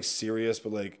wasn't like serious.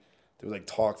 But like they would like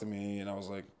talk to me, and I was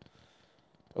like,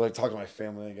 or like talk to my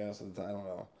family. I guess at the time. I don't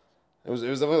know. It was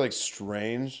definitely like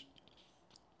strange,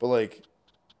 but like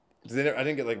I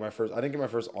didn't get like I didn't get my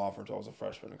first offer until I was a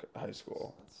freshman in high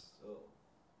school. That's still.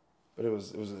 But it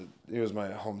was my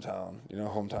hometown,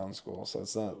 hometown school. So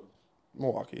it's not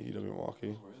Milwaukee, UW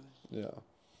Milwaukee. Oh, really? Yeah.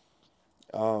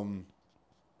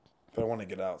 But I wanted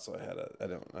to get out, so I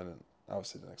didn't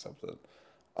obviously didn't accept it.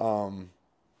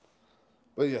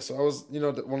 But yeah, so I was,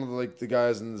 one of the like the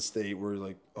guys in the state were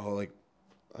like, oh, like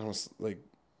I was like,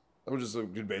 I was just a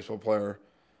good baseball player.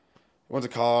 Went to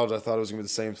college. I thought it was gonna be the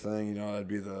same thing. I'd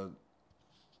be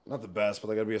not the best, but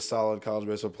like I'd be a solid college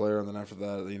baseball player, and then after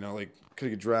that, like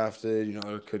could get drafted,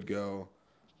 or could go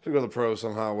to the pro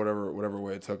somehow, whatever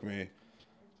way it took me.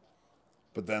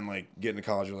 But then like getting to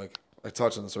college, you're like, I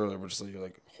touched on this earlier, but just like you're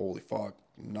like, holy fuck,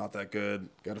 not that good.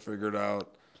 Got to figure it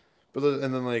out.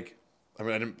 And then like, I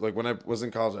mean, I didn't like when I was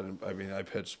in college. I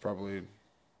pitched probably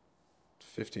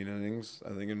 15 innings. I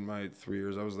think in my 3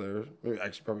 years I was there. Maybe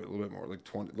actually probably a little bit more, like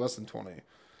 20, less than 20.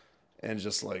 And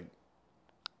just like,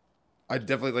 I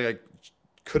definitely like I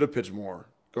could have pitched more.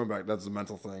 Going back, that's the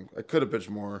mental thing. I could have pitched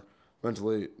more.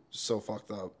 Mentally, so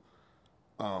fucked up.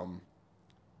 But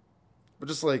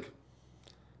just like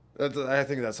I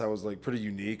think that's how it was like pretty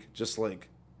unique. Just like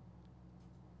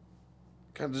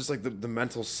kind of just like the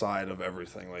mental side of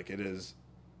everything. Like it's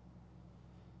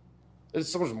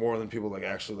so much more than people like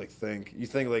actually like think. You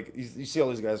think like you see all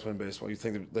these guys playing baseball. You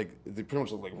think like they pretty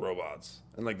much look like robots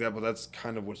and like that. But that's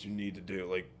kind of what you need to do.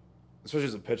 Like especially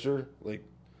as a pitcher, like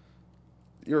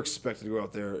you're expected to go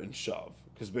out there and shove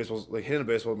because baseball's like hitting a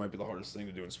baseball might be the hardest thing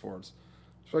to do in sports.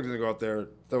 Expected to go out there,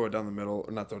 throw it down the middle,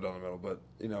 or not throw it down the middle, but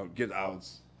get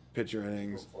outs, pitch your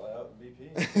innings. Fly out VP.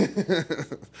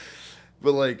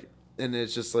 But like, and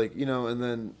it's just like and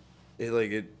then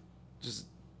it just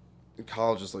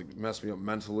college just like messed me up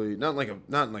mentally. Not in like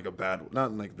a bad, not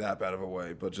in like that bad of a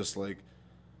way, but just like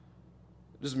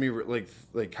just me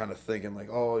like kind of thinking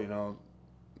like, oh,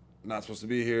 not supposed to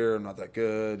be here. I'm not that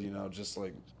good. Just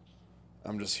like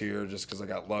I'm just here just because I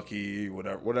got lucky.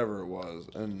 Whatever it was,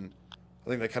 and I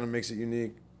think that kind of makes it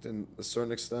unique to a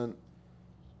certain extent.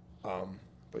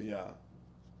 But yeah,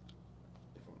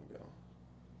 if I want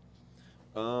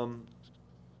to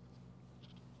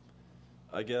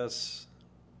go. I guess.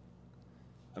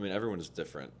 I mean, everyone is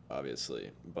different, obviously,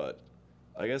 but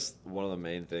I guess one of the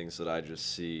main things that I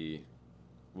just see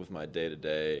with my day to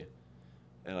day,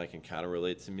 and I can kind of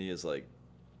relate to me is like,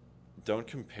 don't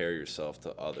compare yourself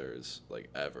to others like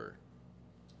ever.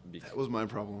 That was my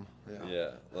problem.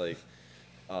 Yeah, like,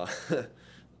 uh,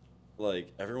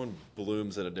 like everyone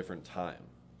blooms at a different time,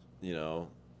 you know.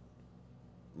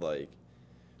 Like,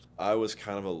 I was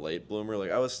kind of a late bloomer.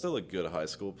 Like, I was still a good high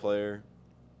school player.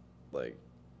 Like,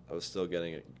 I was still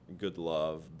getting a good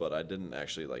love, but I didn't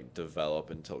actually like develop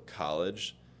until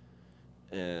college.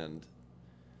 And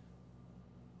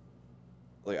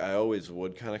like I always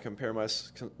would kind of compare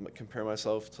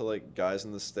myself to like guys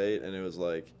in the state, and it was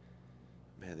like,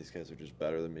 man, these guys are just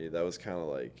better than me. That was kind of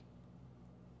like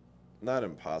not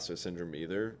imposter syndrome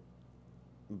either,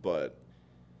 but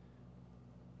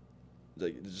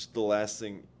like just the last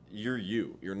thing, you're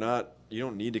you. You're not. You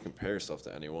don't need to compare yourself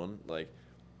to anyone. Like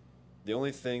the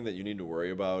only thing that you need to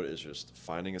worry about is just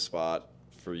finding a spot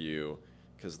for you,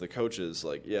 because the coaches,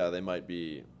 like, yeah, they might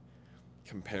be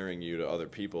comparing you to other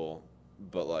people,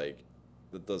 but like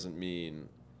that doesn't mean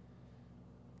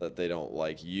that they don't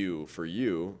like you for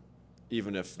you,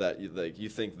 even if that like you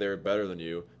think they're better than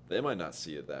you, they might not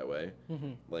see it that way.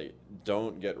 Hmm. Like,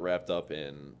 don't get wrapped up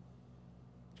in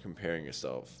comparing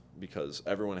yourself, because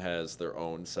everyone has their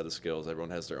own set of skills,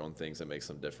 everyone has their own things that makes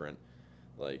them different.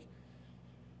 Like,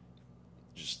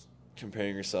 just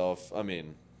comparing yourself, I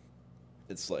mean,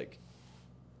 it's like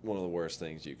one of the worst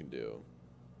things you can do.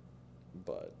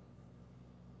 But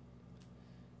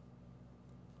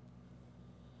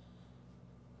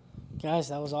Guys,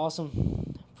 that was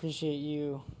awesome. Appreciate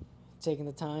you taking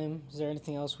the time. Is there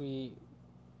anything else we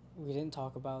didn't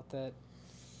talk about that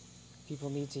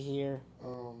people need to hear?